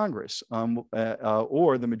in Congress,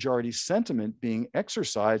 or the majority sentiment being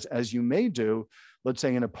exercised as you may do, let's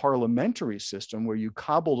say, in a parliamentary system where you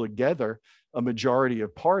cobble together a majority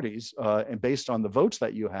of parties and based on the votes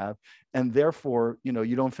that you have, and therefore,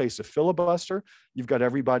 you don't face a filibuster. You've got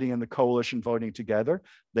everybody in the coalition voting together.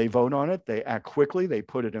 They vote on it. They act quickly. They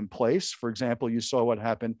put it in place. For example, you saw what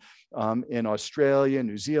happened in Australia,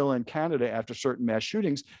 New Zealand, Canada after certain mass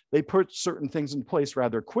shootings. They put certain things in place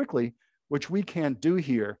rather quickly, which we can't do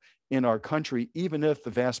here in our country, even if the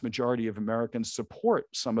vast majority of Americans support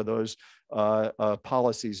some of those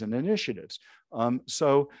policies and initiatives. And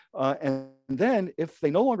then if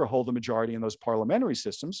they no longer hold the majority in those parliamentary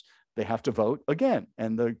systems, they have to vote again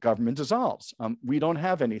and the government dissolves. We don't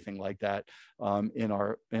have anything like that in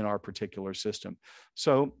our particular system.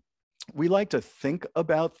 So we like to think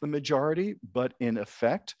about the majority, but in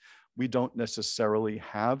effect, we don't necessarily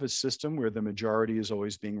have a system where the majority is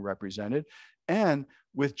always being represented. And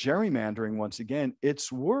with gerrymandering, once again, it's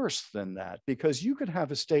worse than that, because you could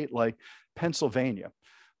have a state like Pennsylvania,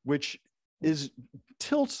 which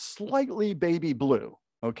tilts slightly baby blue,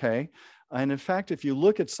 okay? And in fact, if you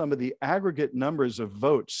look at some of the aggregate numbers of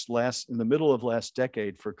votes in the middle of last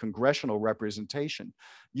decade for congressional representation,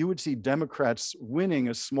 you would see Democrats winning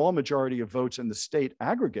a small majority of votes in the state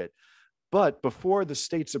aggregate. But before the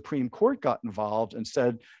state Supreme Court got involved and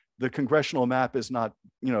said the congressional map is not,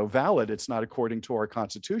 valid. It's not according to our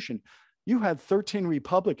Constitution. You had 13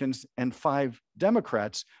 Republicans and 5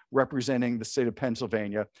 Democrats representing the state of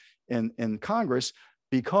Pennsylvania in Congress,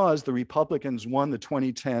 because the Republicans won the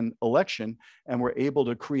 2010 election and were able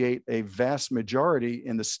to create a vast majority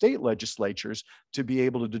in the state legislatures to be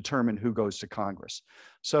able to determine who goes to Congress.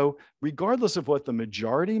 So regardless of what the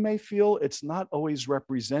majority may feel, it's not always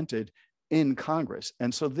represented in Congress.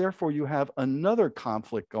 And so therefore you have another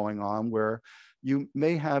conflict going on where you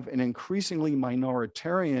may have an increasingly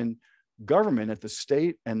minoritarian government at the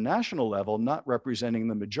state and national level not representing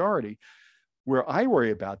the majority. Where I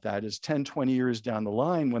worry about that is 10, 20 years down the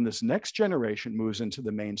line, when this next generation moves into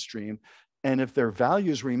the mainstream, and if their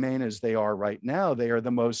values remain as they are right now, they are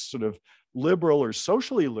the most sort of liberal or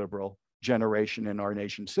socially liberal generation in our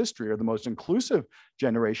nation's history, or the most inclusive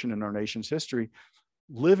generation in our nation's history,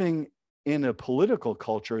 living in a political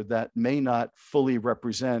culture that may not fully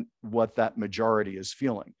represent what that majority is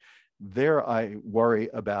feeling. There, I worry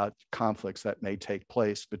about conflicts that may take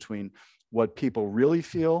place between what people really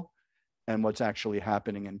feel and what's actually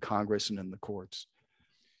happening in Congress and in the courts.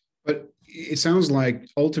 But it sounds like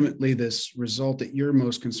ultimately this result that you're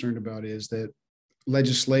most concerned about is that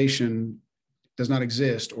legislation does not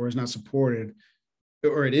exist or is not supported,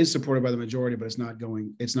 or it is supported by the majority, but it's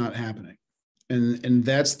not happening. And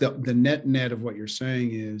that's the net of what you're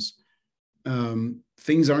saying is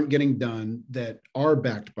things aren't getting done that are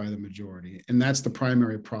backed by the majority. And that's the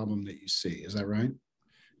primary problem that you see. Is that right?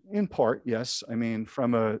 In part, yes. I mean,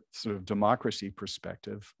 from a sort of democracy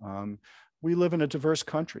perspective, we live in a diverse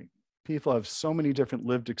country. People have so many different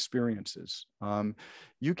lived experiences.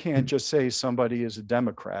 You can't just say somebody is a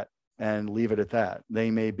Democrat and leave it at that.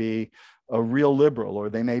 They may be a real liberal, or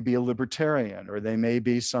they may be a libertarian, or they may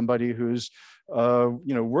be somebody who's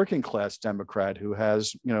working class Democrat who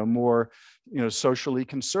has more socially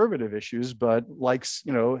conservative issues, but likes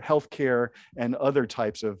healthcare and other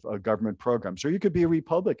types of government programs. Or you could be a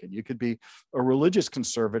Republican, you could be a religious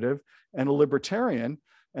conservative and a libertarian.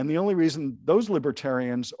 And the only reason those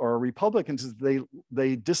libertarians are Republicans is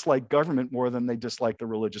they dislike government more than they dislike the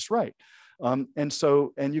religious right. And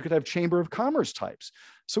you could have Chamber of Commerce types.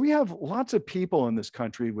 So we have lots of people in this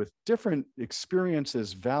country with different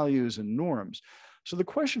experiences, values, and norms. So the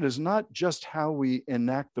question is not just how we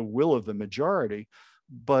enact the will of the majority,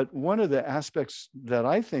 but one of the aspects that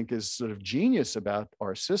I think is sort of genius about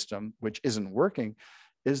our system, which isn't working,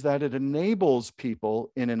 is that it enables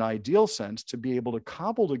people in an ideal sense to be able to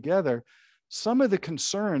cobble together some of the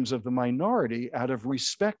concerns of the minority out of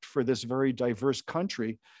respect for this very diverse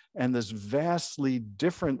country and this vastly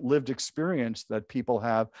different lived experience that people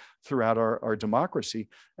have throughout our democracy,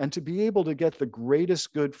 and to be able to get the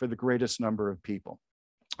greatest good for the greatest number of people.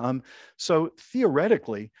 So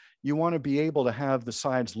theoretically, you want to be able to have the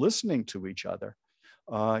sides listening to each other,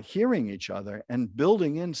 hearing each other, and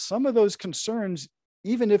building in some of those concerns,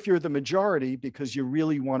 even if you're the majority, because you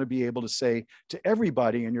really want to be able to say to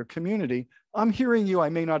everybody in your community, I'm hearing you, I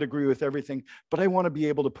may not agree with everything, but I want to be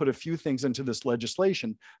able to put a few things into this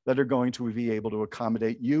legislation that are going to be able to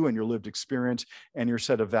accommodate you and your lived experience and your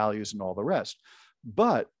set of values and all the rest.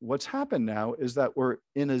 But what's happened now is that we're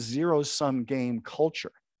in a zero-sum game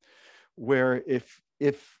culture, where if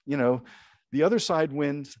the other side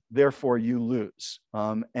wins, therefore you lose.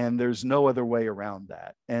 And there's no other way around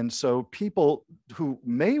that. And so people who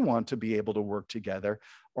may want to be able to work together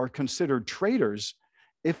are considered traitors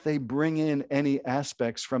if they bring in any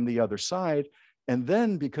aspects from the other side. And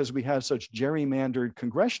then because we have such gerrymandered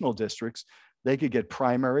congressional districts, they could get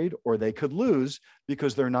primaried or they could lose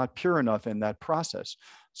because they're not pure enough in that process.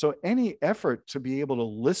 So any effort to be able to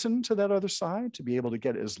listen to that other side, to be able to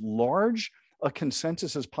get as large a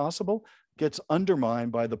consensus as possible, gets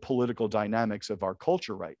undermined by the political dynamics of our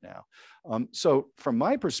culture right now. So from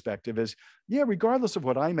my perspective is, yeah, regardless of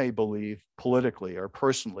what I may believe politically or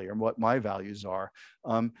personally or what my values are,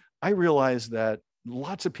 I realize that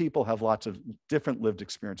lots of people have lots of different lived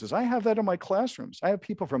experiences. I have that in my classrooms. I have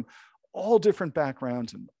people from all different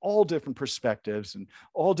backgrounds and all different perspectives and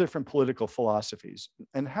all different political philosophies.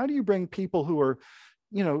 And how do you bring people who are,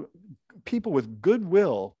 people with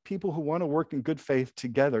goodwill, people who want to work in good faith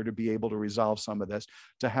together to be able to resolve some of this,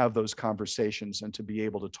 to have those conversations and to be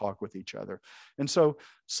able to talk with each other? And so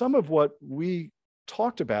some of what we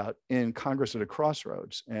talked about in Congress at a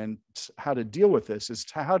Crossroads and how to deal with this is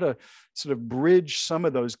how to sort of bridge some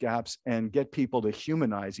of those gaps and get people to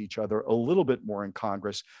humanize each other a little bit more in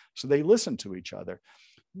Congress so they listen to each other.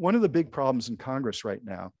 One of the big problems in Congress right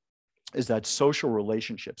now is that social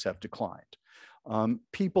relationships have declined.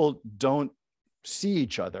 People don't see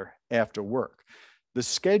each other after work. the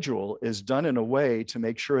schedule is done in a way to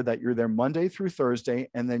make sure that you're there Monday through Thursday,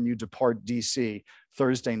 and then you depart DC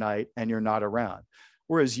Thursday night and you're not around.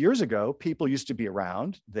 Whereas years ago, people used to be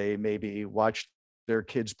around. They maybe watched their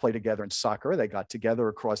kids play together in soccer. They got together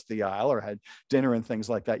across the aisle or had dinner and things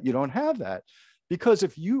like that. You don't have that, because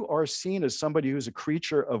if you are seen as somebody who's a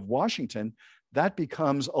creature of Washington, that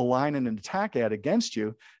becomes a line and an attack ad against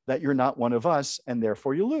you that you're not one of us, and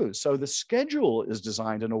therefore you lose. So the schedule is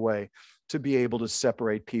designed in a way to be able to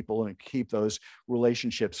separate people and keep those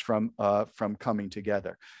relationships from coming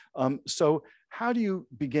together. So how do you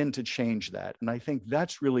begin to change that? And I think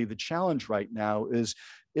that's really the challenge right now, is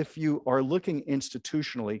if you are looking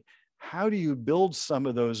institutionally, how do you build some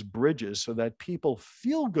of those bridges so that people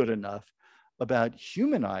feel good enough about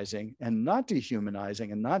humanizing and not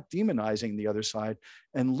dehumanizing and not demonizing the other side,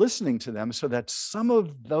 and listening to them, so that some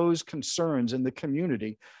of those concerns in the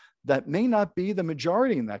community that may not be the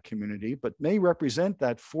majority in that community, but may represent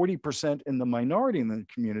that 40% in the minority in the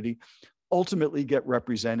community, ultimately get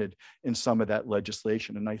represented in some of that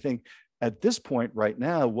legislation. And I think at this point right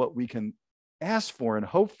now, what we can ask for and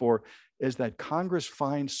hope for is that Congress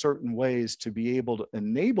finds certain ways to be able to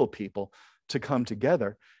enable people to come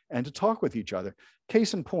together and to talk with each other.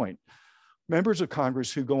 Case in point, members of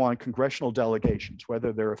Congress who go on congressional delegations,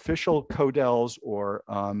 whether they're official CODELs or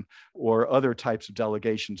other types of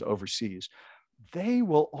delegations overseas, they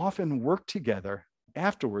will often work together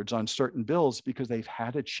afterwards on certain bills because they've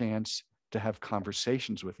had a chance to have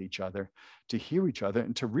conversations with each other, to hear each other,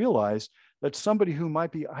 and to realize that somebody who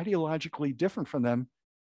might be ideologically different from them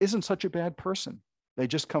isn't such a bad person. They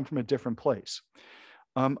just come from a different place.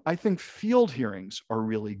 I think field hearings are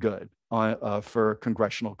really good for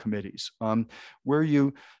congressional committees, where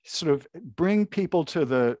you sort of bring people to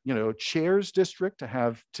the chair's district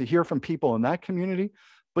to hear from people in that community,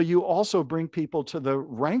 but you also bring people to the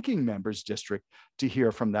ranking member's district to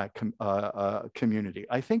hear from that community.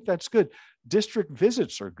 I think that's good. District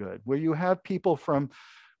visits are good, where you have people from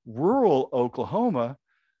rural Oklahoma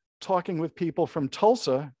talking with people from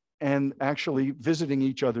Tulsa and actually visiting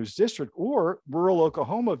each other's district, or rural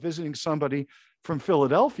Oklahoma visiting somebody from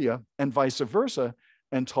Philadelphia and vice versa,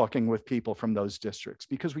 and talking with people from those districts.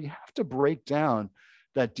 Because we have to break down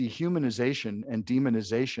that dehumanization and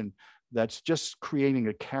demonization that's just creating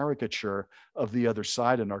a caricature of the other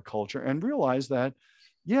side in our culture, and realize that,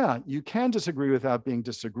 yeah, you can disagree without being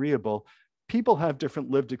disagreeable. People have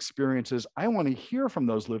different lived experiences. I want to hear from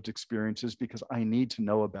those lived experiences because I need to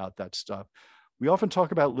know about that stuff. We often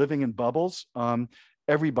talk about living in bubbles.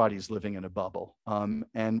 Everybody's living in a bubble.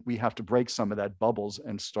 And we have to break some of that bubbles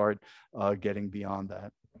and start getting beyond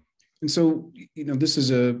that. And so, this is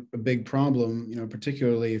a big problem,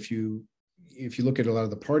 particularly if you look at a lot of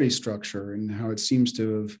the party structure and how it seems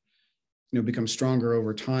to have, become stronger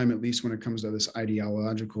over time, at least when it comes to this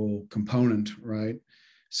ideological component, right?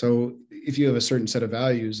 So if you have a certain set of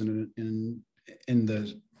values and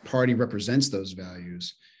the party represents those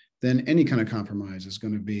values, then any kind of compromise is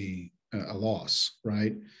going to be a loss,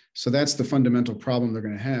 right? So that's the fundamental problem they're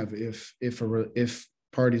going to have if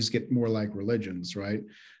parties get more like religions, right?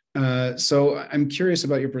 So I'm curious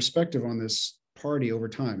about your perspective on this party over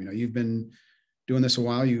time. You've been doing this a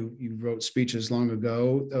while. You wrote speeches long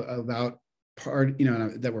ago about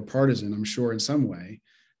that were partisan, I'm sure, in some way.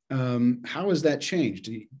 How has that changed?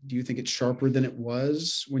 Do you think it's sharper than it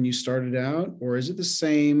was when you started out, or is it the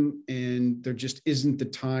same and there just isn't the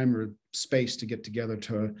time or space to get together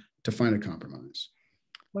to find a compromise?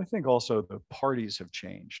 Well, I think also the parties have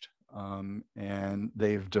changed, and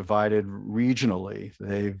they've divided regionally.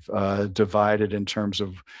 They've divided in terms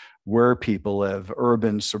of where people live: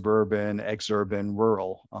 urban, suburban, exurban,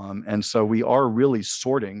 rural. And so we are really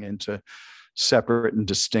sorting into separate and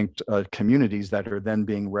distinct communities that are then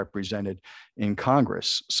being represented in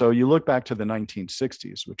Congress. So you look back to the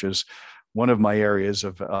 1960s, which is one of my areas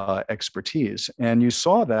of expertise, and you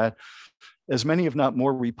saw that as many, if not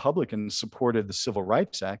more, Republicans supported the Civil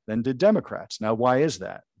Rights Act than did Democrats. Now, why is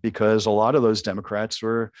that? Because a lot of those Democrats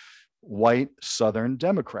were white Southern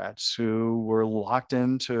Democrats who were locked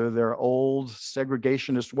into their old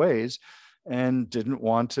segregationist ways and didn't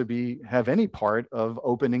want to have any part of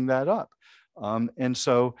opening that up.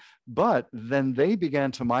 But then they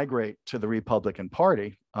began to migrate to the Republican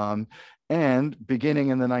Party. And beginning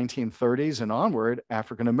in the 1930s and onward,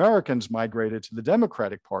 African Americans migrated to the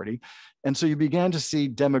Democratic Party. And so you began to see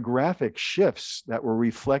demographic shifts that were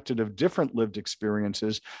reflected of different lived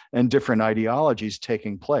experiences and different ideologies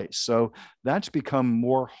taking place. So that's become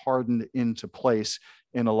more hardened into place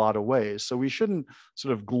in a lot of ways. So we shouldn't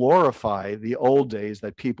sort of glorify the old days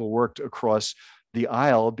that people worked across the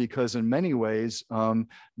aisle, because in many ways,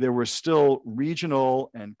 there were still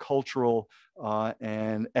regional and cultural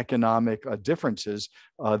and economic differences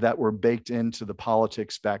that were baked into the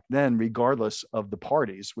politics back then, regardless of the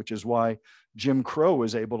parties, which is why Jim Crow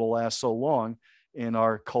was able to last so long in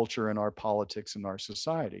our culture, in our politics, in our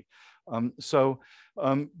society. So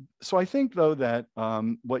I think, though, that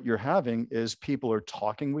what you're having is people are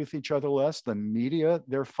talking with each other less. The media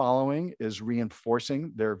they're following is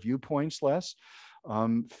reinforcing their viewpoints less.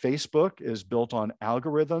 Facebook is built on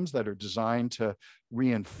algorithms that are designed to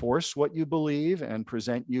reinforce what you believe and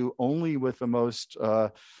present you only with the most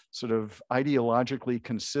sort of ideologically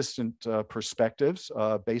consistent perspectives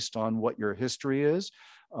based on what your history is.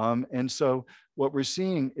 And so what we're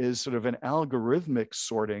seeing is sort of an algorithmic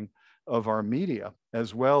sorting of our media,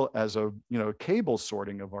 as well as a cable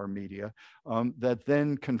sorting of our media that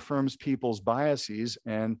then confirms people's biases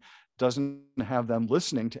and doesn't have them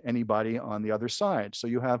listening to anybody on the other side. So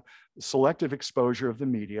you have selective exposure of the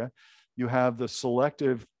media. You have the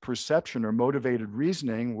selective perception or motivated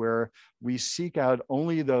reasoning, where we seek out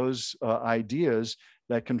only those ideas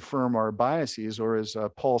that confirm our biases, or as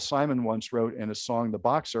Paul Simon once wrote in his song, The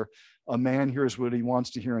Boxer, a man hears what he wants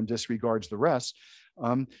to hear and disregards the rest.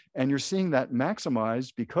 And you're seeing that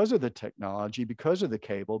maximized because of the technology, because of the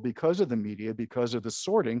cable, because of the media, because of the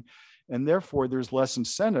sorting. And therefore, there's less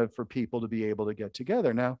incentive for people to be able to get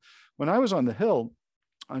together. Now, when I was on the Hill,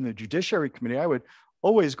 on the Judiciary Committee, I would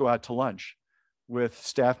always go out to lunch with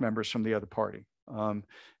staff members from the other party.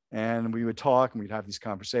 And we would talk and we'd have these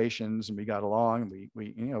conversations and we got along,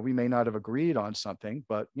 and we may not have agreed on something,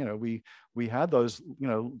 but we had those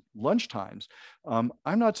lunch times. I'm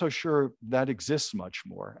not so sure that exists much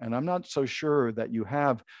more, and I'm not so sure that you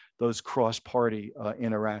have those cross-party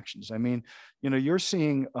interactions. I mean, you're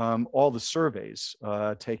seeing all the surveys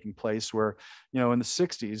taking place where, in the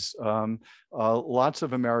 60s, lots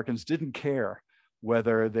of Americans didn't care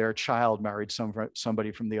whether their child married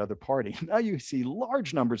somebody from the other party. Now you see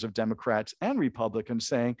large numbers of Democrats and Republicans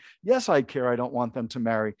saying, yes, I care, I don't want them to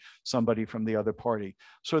marry somebody from the other party.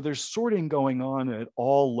 So there's sorting going on at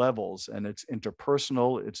all levels, and it's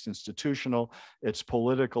interpersonal, it's institutional, it's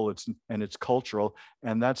political, and it's cultural,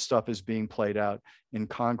 and that stuff is being played out in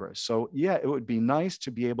Congress. So yeah, it would be nice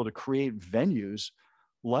to be able to create venues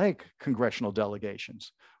like congressional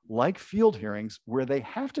delegations, like field hearings, where they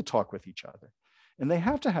have to talk with each other. And they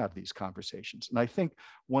have to have these conversations. And I think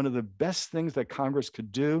one of the best things that Congress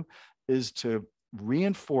could do is to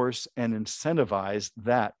reinforce and incentivize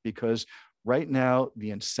that, because right now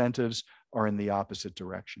the incentives are in the opposite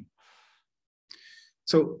direction.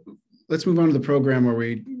 So let's move on to the program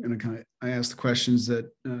where I ask the questions that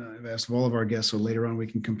I've asked of all of our guests. So later on we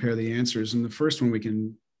can compare the answers. And the first one we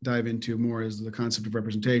can dive into more is the concept of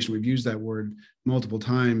representation. We've used that word multiple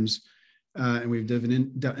times. And we've dived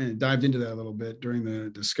into that a little bit during the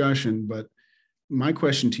discussion. But my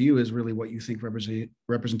question to you is really what you think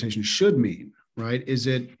representation should mean, right? Is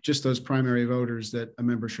it just those primary voters that a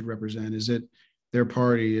member should represent? Is it their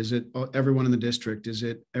party? Is it everyone in the district? Is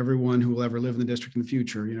it everyone who will ever live in the district in the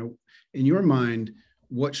future? In your mind,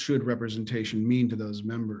 what should representation mean to those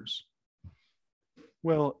members?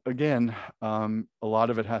 Well, again, a lot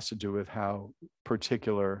of it has to do with how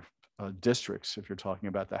particular districts, if you're talking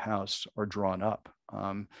about the House, are drawn up.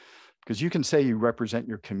 Because you can say you represent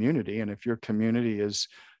your community, and if your community is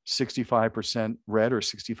 65% red or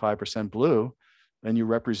 65% blue, then you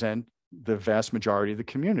represent the vast majority of the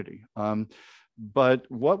community. But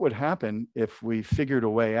what would happen if we figured a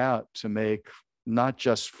way out to make not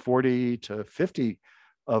just 40 to 50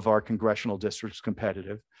 of our congressional districts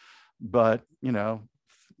competitive, but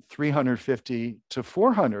 350 to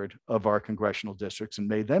 400 of our congressional districts and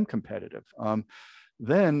made them competitive?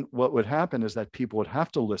 Then what would happen is that people would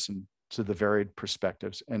have to listen to the varied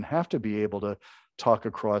perspectives and have to be able to talk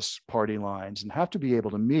across party lines and have to be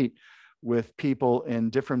able to meet with people in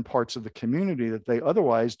different parts of the community that they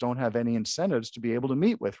otherwise don't have any incentives to be able to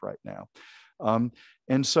meet with right now.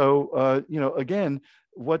 And so, again,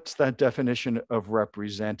 what's that definition of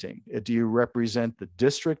representing? Do you represent the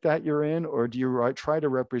district that you're in, or do you try to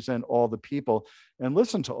represent all the people and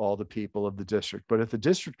listen to all the people of the district? But if the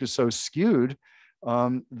district is so skewed,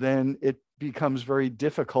 then it becomes very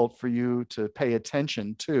difficult for you to pay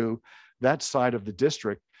attention to that side of the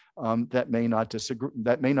district that may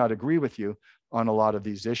not agree with you on a lot of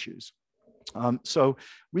these issues. So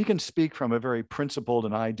we can speak from a very principled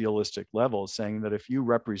and idealistic level, saying that if you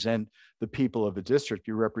represent the people of a district,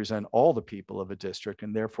 you represent all the people of a district,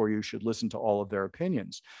 and therefore you should listen to all of their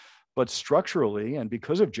opinions. But structurally, and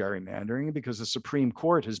because of gerrymandering, because the Supreme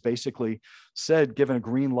Court has basically said, given a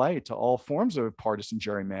green light to all forms of partisan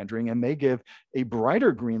gerrymandering, and may give a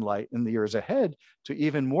brighter green light in the years ahead to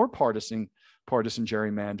even more partisan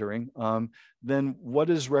gerrymandering, then what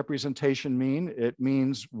does representation mean? It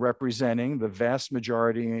means representing the vast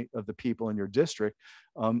majority of the people in your district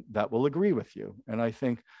that will agree with you. And I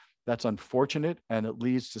think that's unfortunate, and it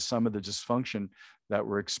leads to some of the dysfunction that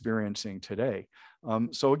we're experiencing today.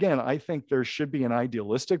 So again, I think there should be an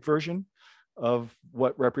idealistic version of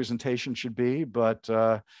what representation should be, but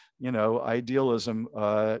idealism,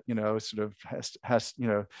 sort of has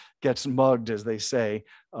gets mugged, as they say,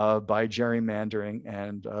 by gerrymandering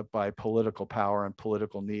and by political power and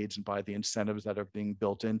political needs, and by the incentives that are being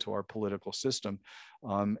built into our political system,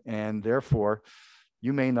 and therefore,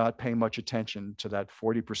 you may not pay much attention to that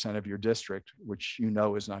 40% of your district, which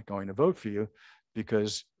is not going to vote for you,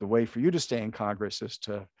 because the way for you to stay in Congress is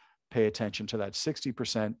to pay attention to that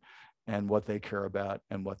 60% and what they care about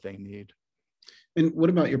and what they need. And what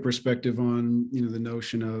about your perspective on, the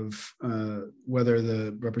notion of whether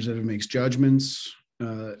the representative makes judgments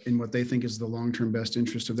in what they think is the long-term best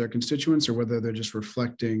interest of their constituents, or whether they're just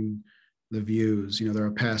reflecting the views? They're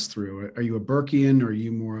a pass-through. Are you a Burkean, or are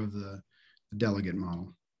you more of the delegate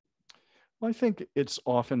model? Well, I think it's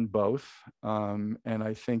often both. And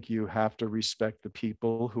I think you have to respect the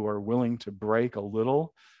people who are willing to break a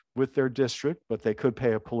little with their district, but they could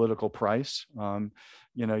pay a political price.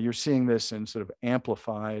 You're seeing this in sort of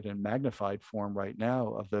amplified and magnified form right now,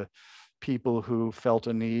 of the people who felt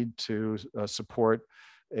a need to support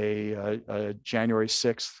a January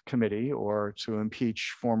 6th committee, or to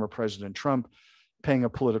impeach former President Trump, paying a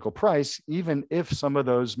political price, even if some of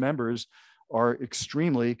those members are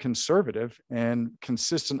extremely conservative and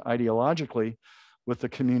consistent ideologically with the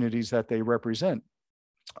communities that they represent.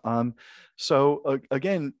 So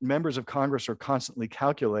again, members of Congress are constantly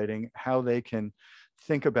calculating how they can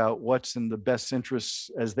think about what's in the best interests,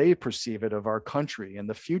 as they perceive it, of our country in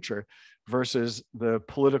the future, versus the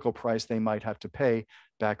political price they might have to pay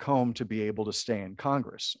back home to be able to stay in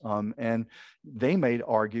Congress. And they may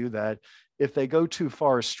argue that if they go too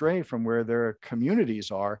far astray from where their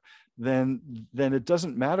communities are, then it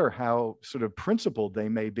doesn't matter how sort of principled they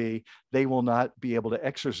may be, they will not be able to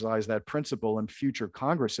exercise that principle in future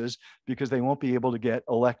Congresses, because they won't be able to get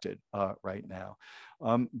elected right now.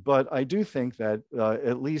 But I do think that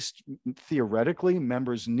at least theoretically,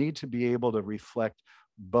 members need to be able to reflect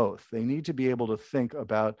both. They need to be able to think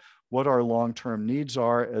about what our long-term needs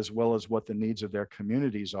are, as well as what the needs of their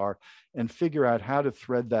communities are, and figure out how to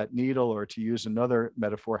thread that needle, or to use another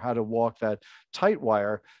metaphor, how to walk that tight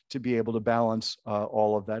wire to be able to balance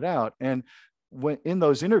all of that out. And when in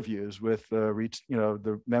those interviews with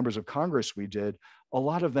the members of Congress we did, a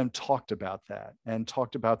lot of them talked about that, and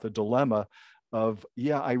talked about the dilemma of,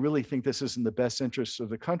 I really think this is in the best interest of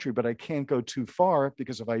the country, but I can't go too far,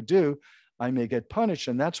 because if I do, I may get punished.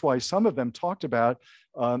 And that's why some of them talked about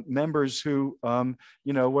members who,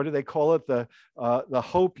 what do they call it? The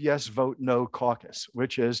hope yes, vote no caucus,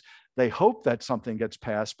 which is they hope that something gets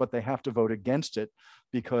passed, but they have to vote against it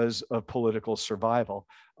because of political survival.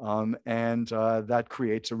 And that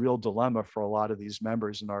creates a real dilemma for a lot of these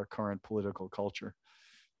members in our current political culture.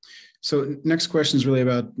 So next question is really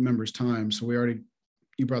about members' time. So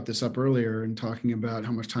you brought this up earlier in talking about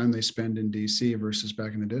how much time they spend in DC versus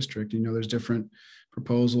back in the district. There's different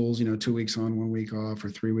proposals, 2 weeks on, 1 week off, or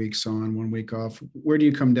 3 weeks on, 1 week off. Where do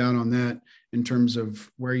you come down on that in terms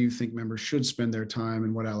of where you think members should spend their time,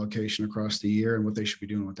 and what allocation across the year, and what they should be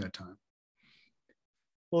doing with that time?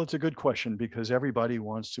 Well, it's a good question, because everybody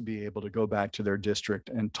wants to be able to go back to their district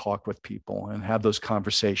and talk with people and have those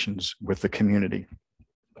conversations with the community.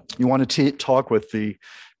 You want to talk with the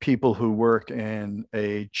people who work in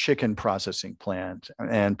a chicken processing plant,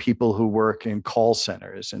 and people who work in call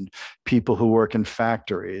centers, and people who work in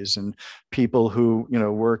factories, and people who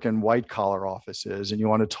work in white collar offices. And you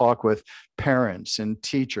want to talk with parents and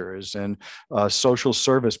teachers and social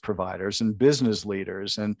service providers and business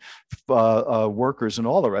leaders and workers and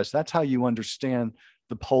all the rest. That's how you understand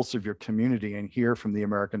the pulse of your community and hear from the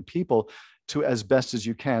American people to, as best as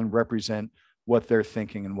you can, represent what they're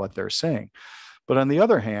thinking and what they're saying. But on the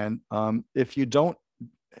other hand, if you don't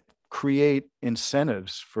create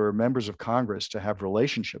incentives for members of Congress to have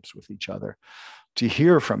relationships with each other, to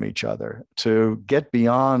hear from each other, to get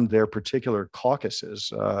beyond their particular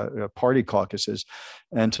caucuses, party caucuses,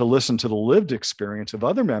 and to listen to the lived experience of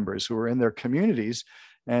other members who are in their communities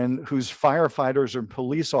and whose firefighters or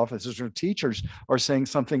police officers or teachers are saying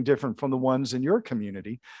something different from the ones in your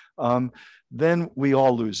community, then we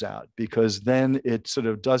all lose out, because then it sort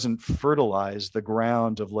of doesn't fertilize the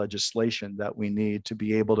ground of legislation that we need to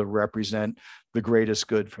be able to represent the greatest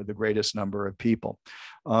good for the greatest number of people.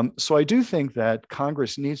 So I do think that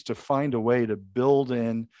Congress needs to find a way to build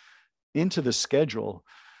into the schedule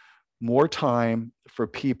more time for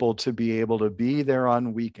people to be able to be there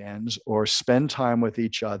on weekends or spend time with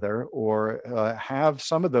each other, or have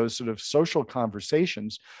some of those sort of social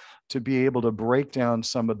conversations to be able to break down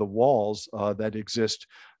some of the walls that exist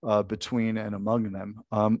between and among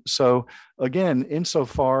them. So again,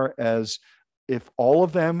 insofar as if all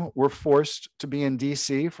of them were forced to be in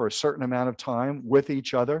DC for a certain amount of time with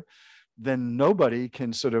each other, then nobody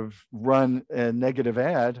can sort of run a negative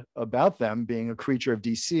ad about them being a creature of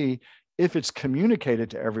DC if it's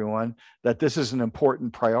communicated to everyone that this is an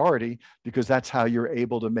important priority, because that's how you're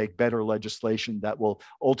able to make better legislation that will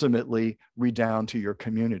ultimately redound to your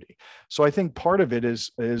community. So I think part of it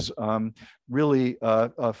is really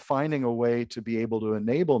finding a way to be able to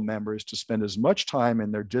enable members to spend as much time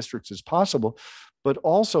in their districts as possible, but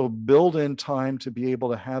also build in time to be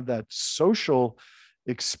able to have that social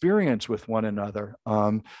experience with one another,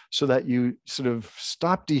 so that you sort of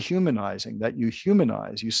stop dehumanizing, that you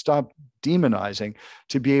humanize, you stop demonizing,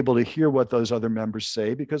 to be able to hear what those other members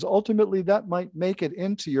say, because ultimately that might make it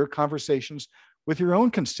into your conversations with your own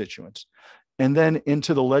constituents, and then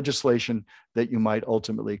into the legislation that you might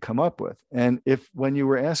ultimately come up with. And if, when you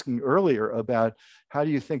were asking earlier about how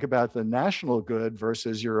do you think about the national good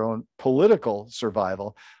versus your own political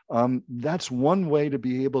survival, that's one way to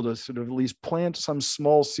be able to sort of at least plant some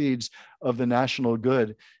small seeds of the national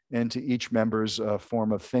good into each member's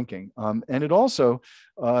form of thinking. And it also,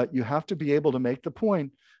 you have to be able to make the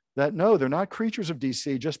point that no, they're not creatures of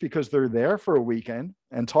DC just because they're there for a weekend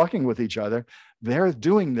and talking with each other. They're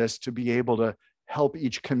doing this to be able to help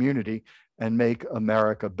each community and make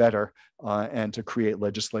America better, and to create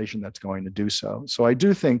legislation that's going to do so. So I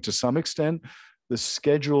do think to some extent, the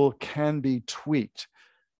schedule can be tweaked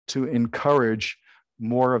to encourage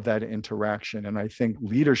more of that interaction. And I think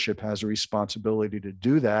leadership has a responsibility to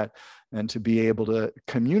do that and to be able to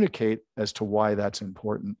communicate as to why that's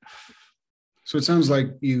important. So it sounds like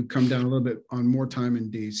you come down a little bit on more time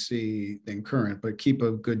in DC than current, but keep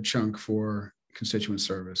a good chunk for constituent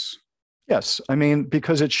service. Yes, I mean,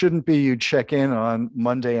 because it shouldn't be you check in on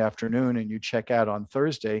Monday afternoon and you check out on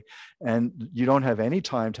Thursday, and you don't have any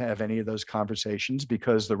time to have any of those conversations,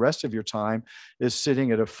 because the rest of your time is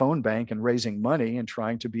sitting at a phone bank and raising money and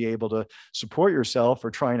trying to be able to support yourself,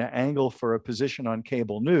 or trying to angle for a position on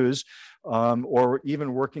cable news, or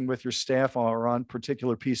even working with your staff or on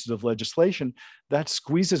particular pieces of legislation. That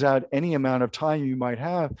squeezes out any amount of time you might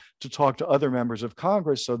have to talk to other members of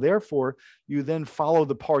Congress. So therefore, you then follow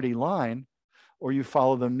the party line, or you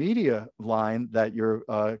follow the media line that you're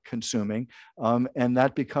consuming, and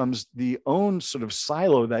that becomes the own sort of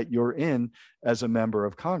silo that you're in as a member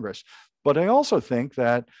of Congress. But I also think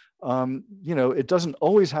that it doesn't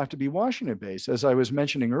always have to be Washington-based. As I was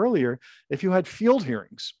mentioning earlier, if you had field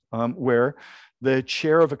hearings where the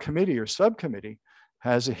chair of a committee or subcommittee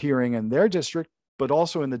has a hearing in their district, but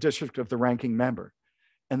also in the district of the ranking member,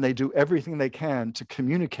 and they do everything they can to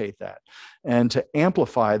communicate that and to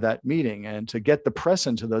amplify that meeting and to get the press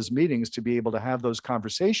into those meetings to be able to have those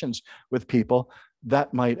conversations with people,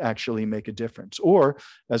 that might actually make a difference. Or,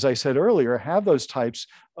 as I said earlier, have those types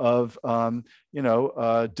of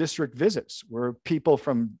district visits where people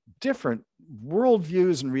from different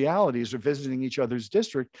worldviews and realities are visiting each other's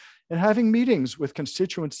district and having meetings with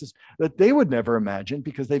constituents that they would never imagine,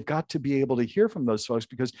 because they've got to be able to hear from those folks,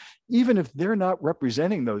 because even if they're not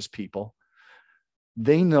representing those people,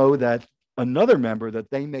 they know that another member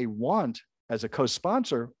that they may want as a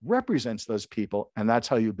co-sponsor represents those people, and that's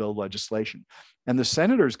how you build legislation. And the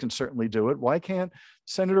senators can certainly do it. Why can't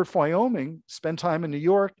Senator from Wyoming spend time in New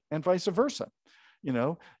York and vice versa,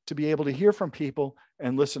 to be able to hear from people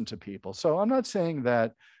and listen to people? So I'm not saying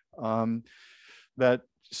that that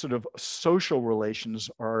sort of social relations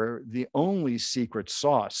are the only secret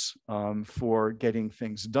sauce for getting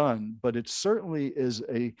things done, but it certainly is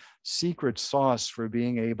a secret sauce for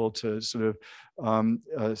being able to sort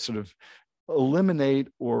of eliminate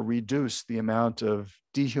or reduce the amount of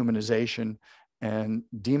dehumanization and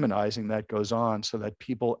demonizing that goes on, so that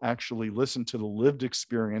people actually listen to the lived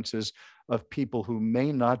experiences of people who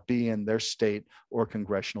may not be in their state or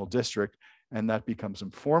congressional district. And that becomes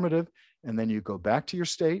informative. And then you go back to your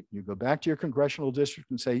state, you go back to your congressional district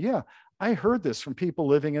and say, yeah, I heard this from people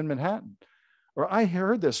living in Manhattan. Or I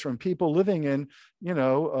heard this from people living in,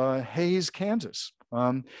 Hayes, Kansas.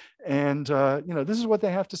 This is what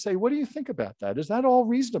they have to say. What do you think about that? Is that all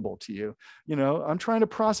reasonable to you? I'm trying to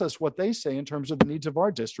process what they say in terms of the needs of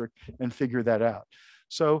our district and figure that out.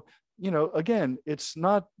 So, again, it's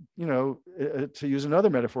not, to use another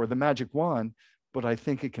metaphor, the magic wand, but I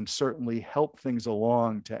think it can certainly help things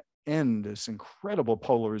along to end this incredible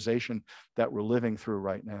polarization that we're living through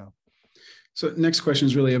right now. So next question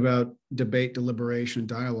is really about debate, deliberation,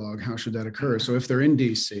 dialogue. How should that occur? So if they're in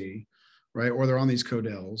DC, right, or they're on these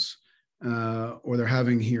codels, or they're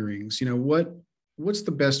having hearings, what's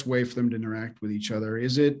the best way for them to interact with each other?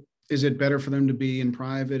 Is it better for them to be in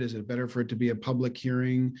private? Is it better for it to be a public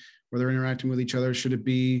hearing where they're interacting with each other? Should it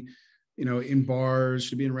be, in bars?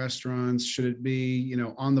 Should it be in restaurants? Should it be,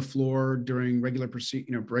 on the floor during regular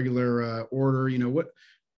order?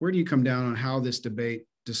 Where do you come down on how this debate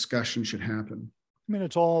discussion should happen? I mean,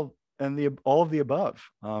 it's all of the above.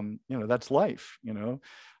 That's life.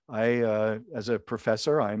 I, as a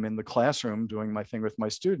professor, I'm in the classroom doing my thing with my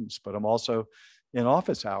students, but I'm also in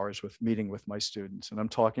office hours meeting with my students, and I'm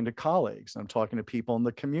talking to colleagues, I'm talking to people in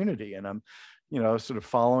the community, and I'm, sort of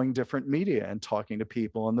following different media and talking to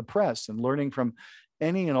people in the press and learning from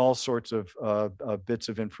any and all sorts of bits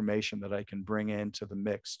of information that I can bring into the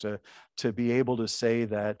mix to be able to say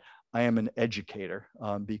that I am an educator,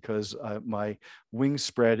 because my wing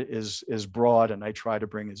spread is broad, and I try to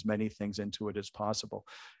bring as many things into it as possible.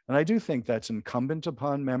 And I do think that's incumbent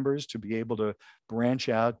upon members to be able to branch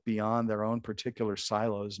out beyond their own particular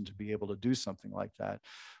silos and to be able to do something like that.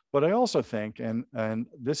 But I also think, and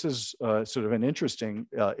this is sort of an interesting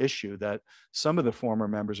issue that some of the former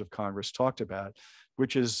members of Congress talked about,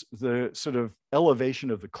 which is the sort of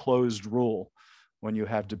elevation of the closed rule when you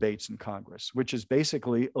have debates in Congress, which is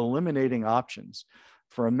basically eliminating options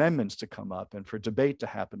for amendments to come up and for debate to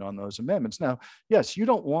happen on those amendments. Now, yes, you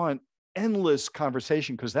don't want endless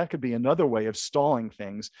conversation, because that could be another way of stalling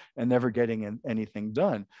things and never getting anything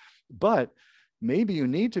done. But maybe you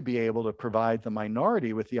need to be able to provide the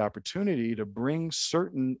minority with the opportunity to bring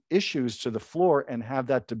certain issues to the floor and have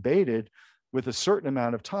that debated with a certain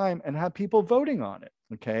amount of time and have people voting on it,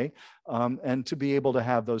 okay? And to be able to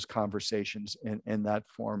have those conversations in that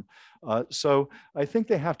form. So I think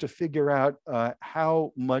they have to figure out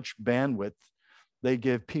how much bandwidth they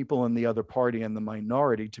give people in the other party and the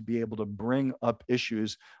minority to be able to bring up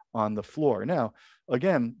issues on the floor. Now,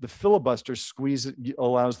 again, the filibuster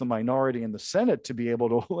allows the minority in the Senate to be able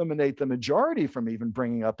to eliminate the majority from even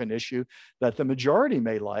bringing up an issue that the majority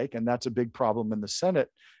may like, and that's a big problem in the Senate.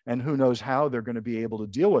 And who knows how they're going to be able to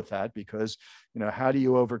deal with that, because, how do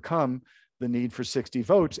you overcome the need for 60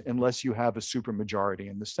 votes unless you have a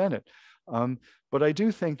supermajority in the Senate? But I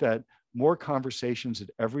do think that more conversations at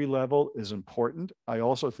every level is important. I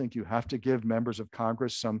also think you have to give members of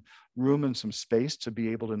Congress some room and some space to be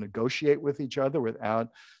able to negotiate with each other without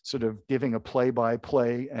sort of giving a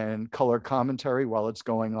play-by-play and color commentary while it's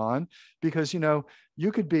going on. Because,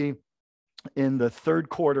 you could be in the third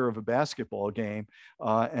quarter of a basketball game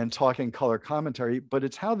and talking color commentary, but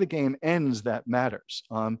it's how the game ends that matters.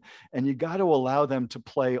 And you got to allow them to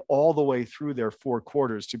play all the way through their four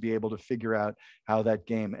quarters to be able to figure out how that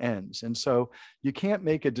game ends. And so you can't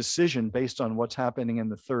make a decision based on what's happening in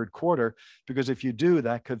the third quarter, because if you do,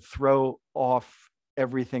 that could throw off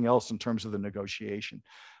everything else in terms of the negotiation.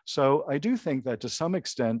 So I do think that to some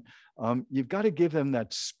extent, you've got to give them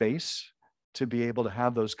that space to be able to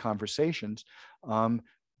have those conversations.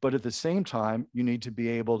 But at the same time, you need to be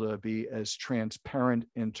able to be as transparent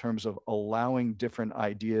in terms of allowing different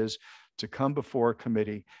ideas to come before a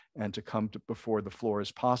committee and to come before the floor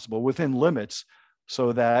as possible within limits,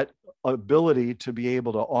 so that ability to be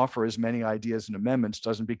able to offer as many ideas and amendments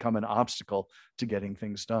doesn't become an obstacle to getting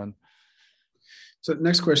things done. So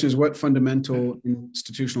next question is, what fundamental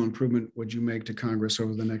institutional improvement would you make to Congress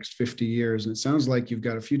over the next 50 years? And it sounds like you've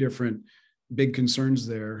got a few different big concerns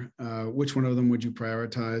there. Which one of them would you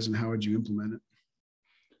prioritize, and how would you implement it?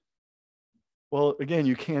 Well, again,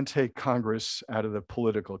 you can't take Congress out of the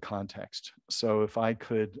political context. So if I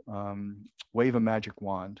could wave a magic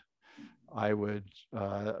wand, I would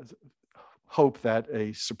hope that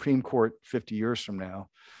a Supreme Court 50 years from now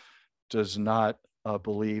does not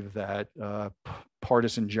believe that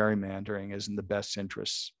partisan gerrymandering is in the best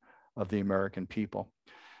interests of the American people.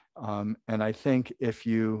 And I think if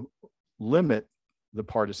you limit the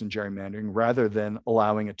partisan gerrymandering rather than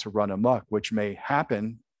allowing it to run amok, which may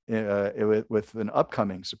happen with an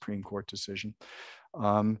upcoming Supreme Court decision.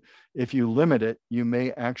 If you limit it, you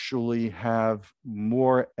may actually have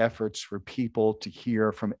more efforts for people to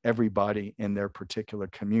hear from everybody in their particular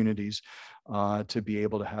communities, to be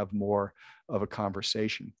able to have more of a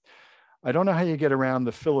conversation. I don't know how you get around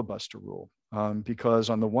the filibuster rule, because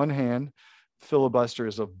on the one hand, filibuster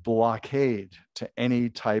is a blockade to any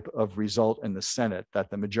type of result in the Senate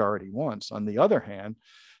that the majority wants. On the other hand,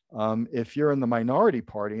 if you're in the minority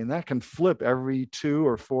party, and that can flip every 2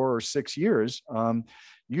 or 4 or 6 years,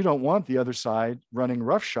 you don't want the other side running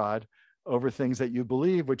roughshod over things that you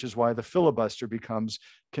believe, which is why the filibuster becomes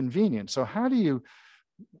convenient. So how do you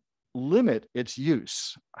limit its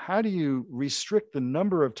use? How do you restrict the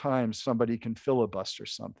number of times somebody can filibuster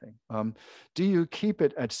something? Do you keep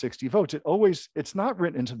it at 60 votes? It's not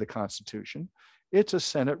written into the Constitution. It's a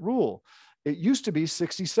Senate rule. It used to be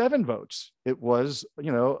 67 votes. It was,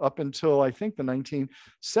 up until I think the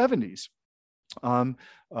 1970s. But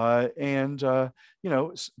so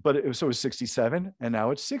it was 67, and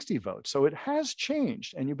now it's 60 votes. So it has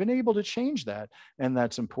changed, and you've been able to change that, and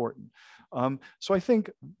that's important. So I think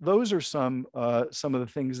those are some of the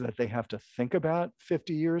things that they have to think about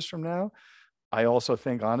 50 years from now. I also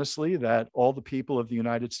think, honestly, that all the people of the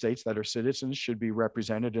United States that are citizens should be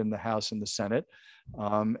represented in the House and the Senate.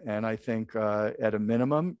 And I think at a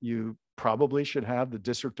minimum, you probably should have the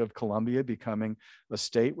District of Columbia becoming a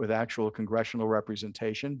state with actual congressional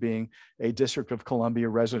representation. Being a District of Columbia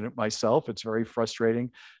resident myself, it's very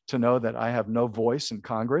frustrating to know that I have no voice in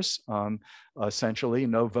Congress, essentially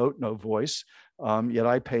no vote, no voice. Yet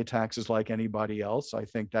I pay taxes like anybody else. I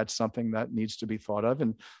think that's something that needs to be thought of,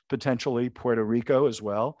 and potentially Puerto Rico as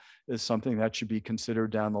well is something that should be considered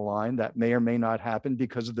down the line. That may or may not happen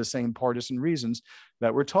because of the same partisan reasons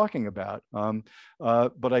that we're talking about.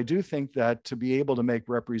 But I do think that to be able to make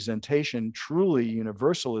representation truly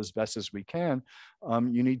universal as best as we can,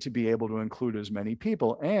 you need to be able to include as many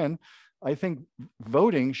people. And I think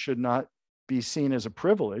voting should not be seen as a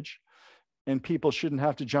privilege, and people shouldn't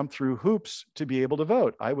have to jump through hoops to be able to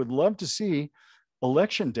vote. I would love to see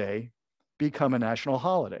Election Day become a national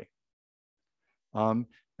holiday. And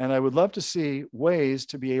I would love to see ways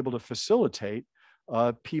to be able to facilitate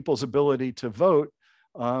people's ability to vote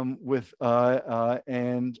and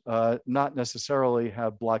not necessarily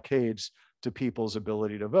have blockades to people's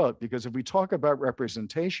ability to vote. Because if we talk about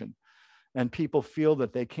representation and people feel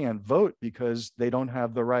that they can't vote because they don't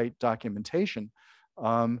have the right documentation,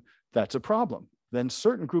 that's a problem. Then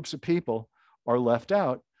certain groups of people are left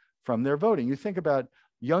out from their voting. You think about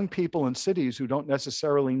young people in cities who don't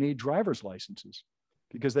necessarily need driver's licenses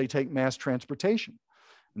because they take mass transportation,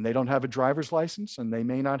 and they don't have a driver's license, and they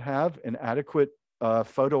may not have an adequate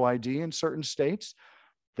photo ID in certain states.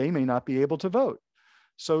 They may not be able to vote.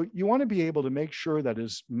 So you want to be able to make sure that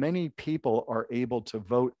as many people are able to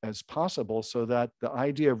vote as possible, so that the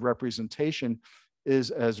idea of representation is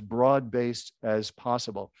as broad-based as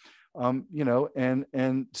possible.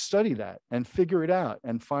 And study that and figure it out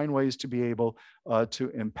and find ways to be able to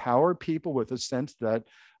empower people with a sense that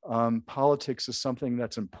politics is something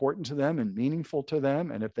that's important to them and meaningful to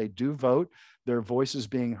them. And if they do vote, their voice is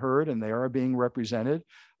being heard and they are being represented.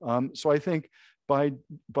 So I think by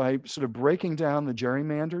sort of breaking down the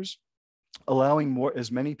gerrymanders, allowing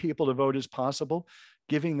as many people to vote as possible,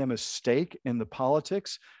 giving them a stake in the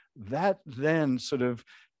politics, that then sort of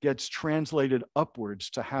gets translated upwards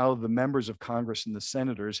to how the members of Congress and the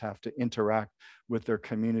senators have to interact with their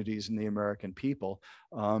communities and the American people.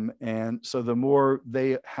 And so the more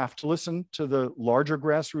they have to listen to the larger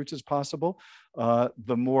grassroots as possible,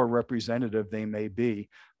 the more representative they may be.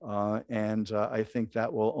 And I think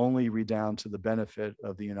that will only redound to the benefit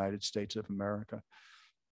of the United States of America.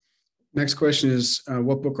 Next question is,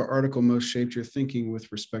 what book or article most shaped your thinking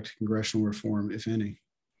with respect to congressional reform, if any?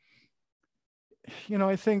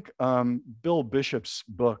 I think Bill Bishop's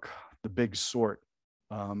book, The Big Sort,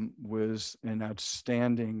 was an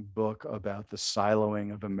outstanding book about the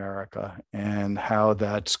siloing of America and how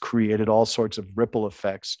that's created all sorts of ripple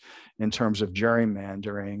effects in terms of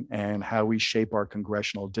gerrymandering and how we shape our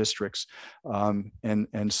congressional districts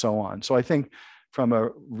and so on. So I think from a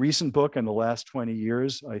recent book in the last 20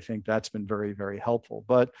 years, I think that's been very, very helpful.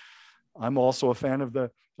 But I'm also a fan of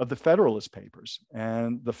the Federalist Papers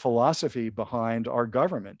and the philosophy behind our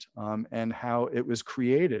government and how it was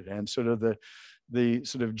created, and sort of the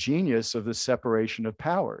sort of genius of the separation of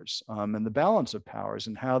powers and the balance of powers,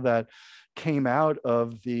 and how that came out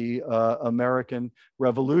of the American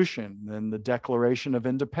Revolution and the Declaration of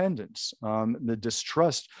Independence, the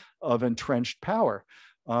distrust of entrenched power.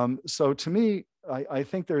 So to me, I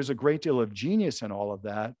think there's a great deal of genius in all of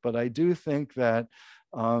that, but I do think that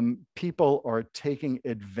people are taking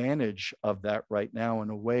advantage of that right now in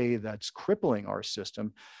a way that's crippling our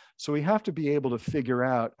system. So we have to be able to figure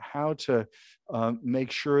out how to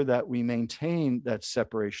make sure that we maintain that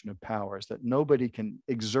separation of powers, that nobody can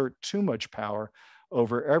exert too much power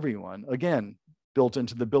over everyone. Again, built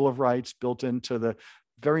into the Bill of Rights, built into the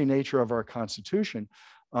very nature of our Constitution,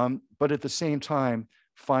 but at the same time,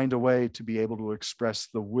 find a way to be able to express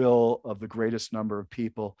the will of the greatest number of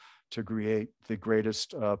people to create the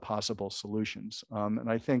greatest possible solutions. And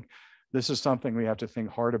I think this is something we have to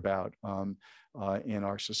think hard about in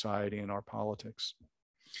our society and our politics.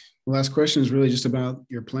 The last question is really just about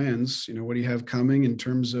your plans. What do you have coming in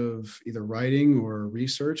terms of either writing or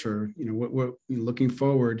research, or what looking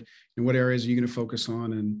forward, and what areas are you going to focus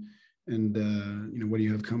on, and what do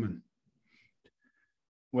you have coming?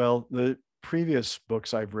 Well, the previous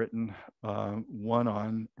books I've written, one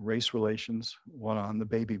on race relations, one on the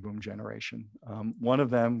baby boom generation. One of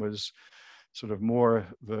them was sort of more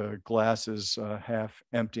the glass is half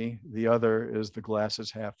empty. The other is the glass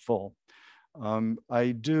is half full.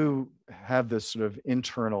 I do have this sort of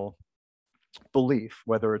internal belief,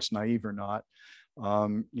 whether it's naive or not,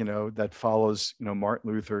 that follows,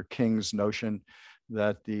 Martin Luther King's notion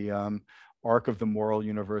that the arc of the moral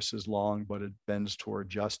universe is long, but it bends toward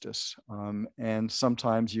justice. And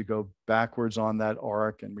sometimes you go backwards on that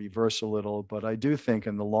arc and reverse a little, but I do think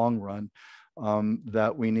in the long run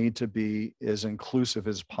that we need to be as inclusive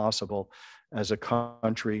as possible as a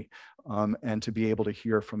country, and to be able to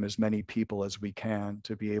hear from as many people as we can,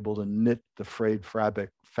 to be able to knit the frayed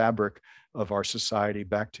fabric of our society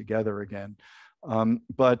back together again.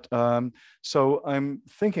 So I'm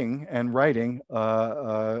thinking and writing,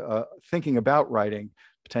 thinking about writing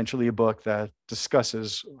potentially a book that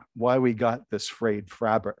discusses why we got this frayed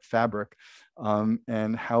fabric,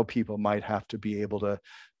 and how people might have to be able to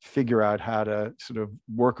figure out how to sort of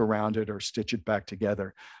work around it or stitch it back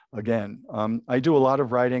together again. I do a lot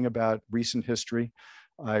of writing about recent history.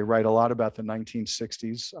 I write a lot about the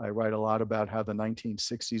 1960s. I write a lot about how the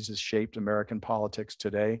 1960s has shaped American politics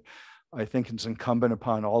today. I think it's incumbent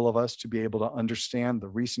upon all of us to be able to understand the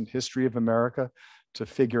recent history of America, to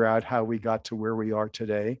figure out how we got to where we are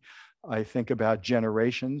today. I think about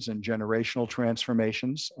generations and generational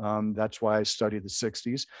transformations. That's why I study the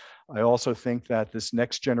 60s. I also think that this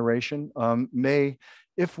next generation may,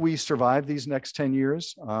 if we survive these next 10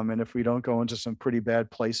 years, and if we don't go into some pretty bad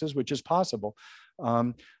places, which is possible,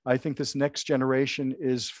 I think this next generation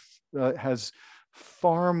has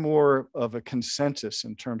far more of a consensus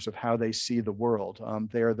in terms of how they see the world.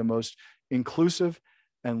 They are the most inclusive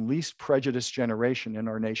and least prejudiced generation in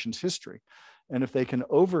our nation's history. And if they can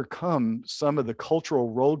overcome some of the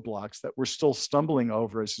cultural roadblocks that we're still stumbling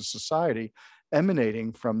over as a society,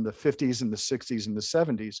 emanating from the 50s and the 60s and the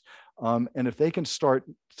 70s, and if they can start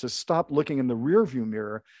to stop looking in the rearview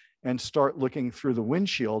mirror and start looking through the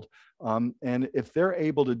windshield, and if they're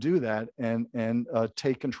able to do that and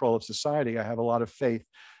take control of society, I have a lot of faith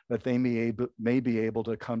that they may be able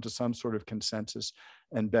to come to some sort of consensus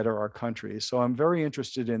and better our country. So I'm very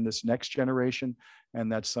interested in this next generation,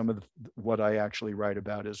 and that's some of what I actually write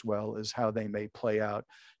about as well, is how they may play out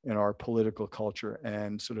in our political culture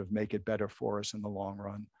and sort of make it better for us in the long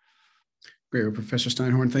run. Great. Well, Professor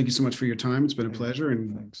Steinhorn, thank you so much for your time. It's been a pleasure,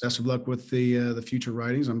 and thanks. Best of luck with the future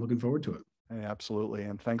writings. I'm looking forward to it. Absolutely.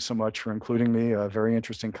 And thanks so much for including me. A very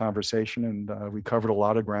interesting conversation, and we covered a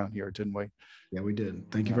lot of ground here, didn't we? Yeah, we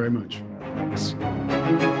did. Thank you very much. Thanks.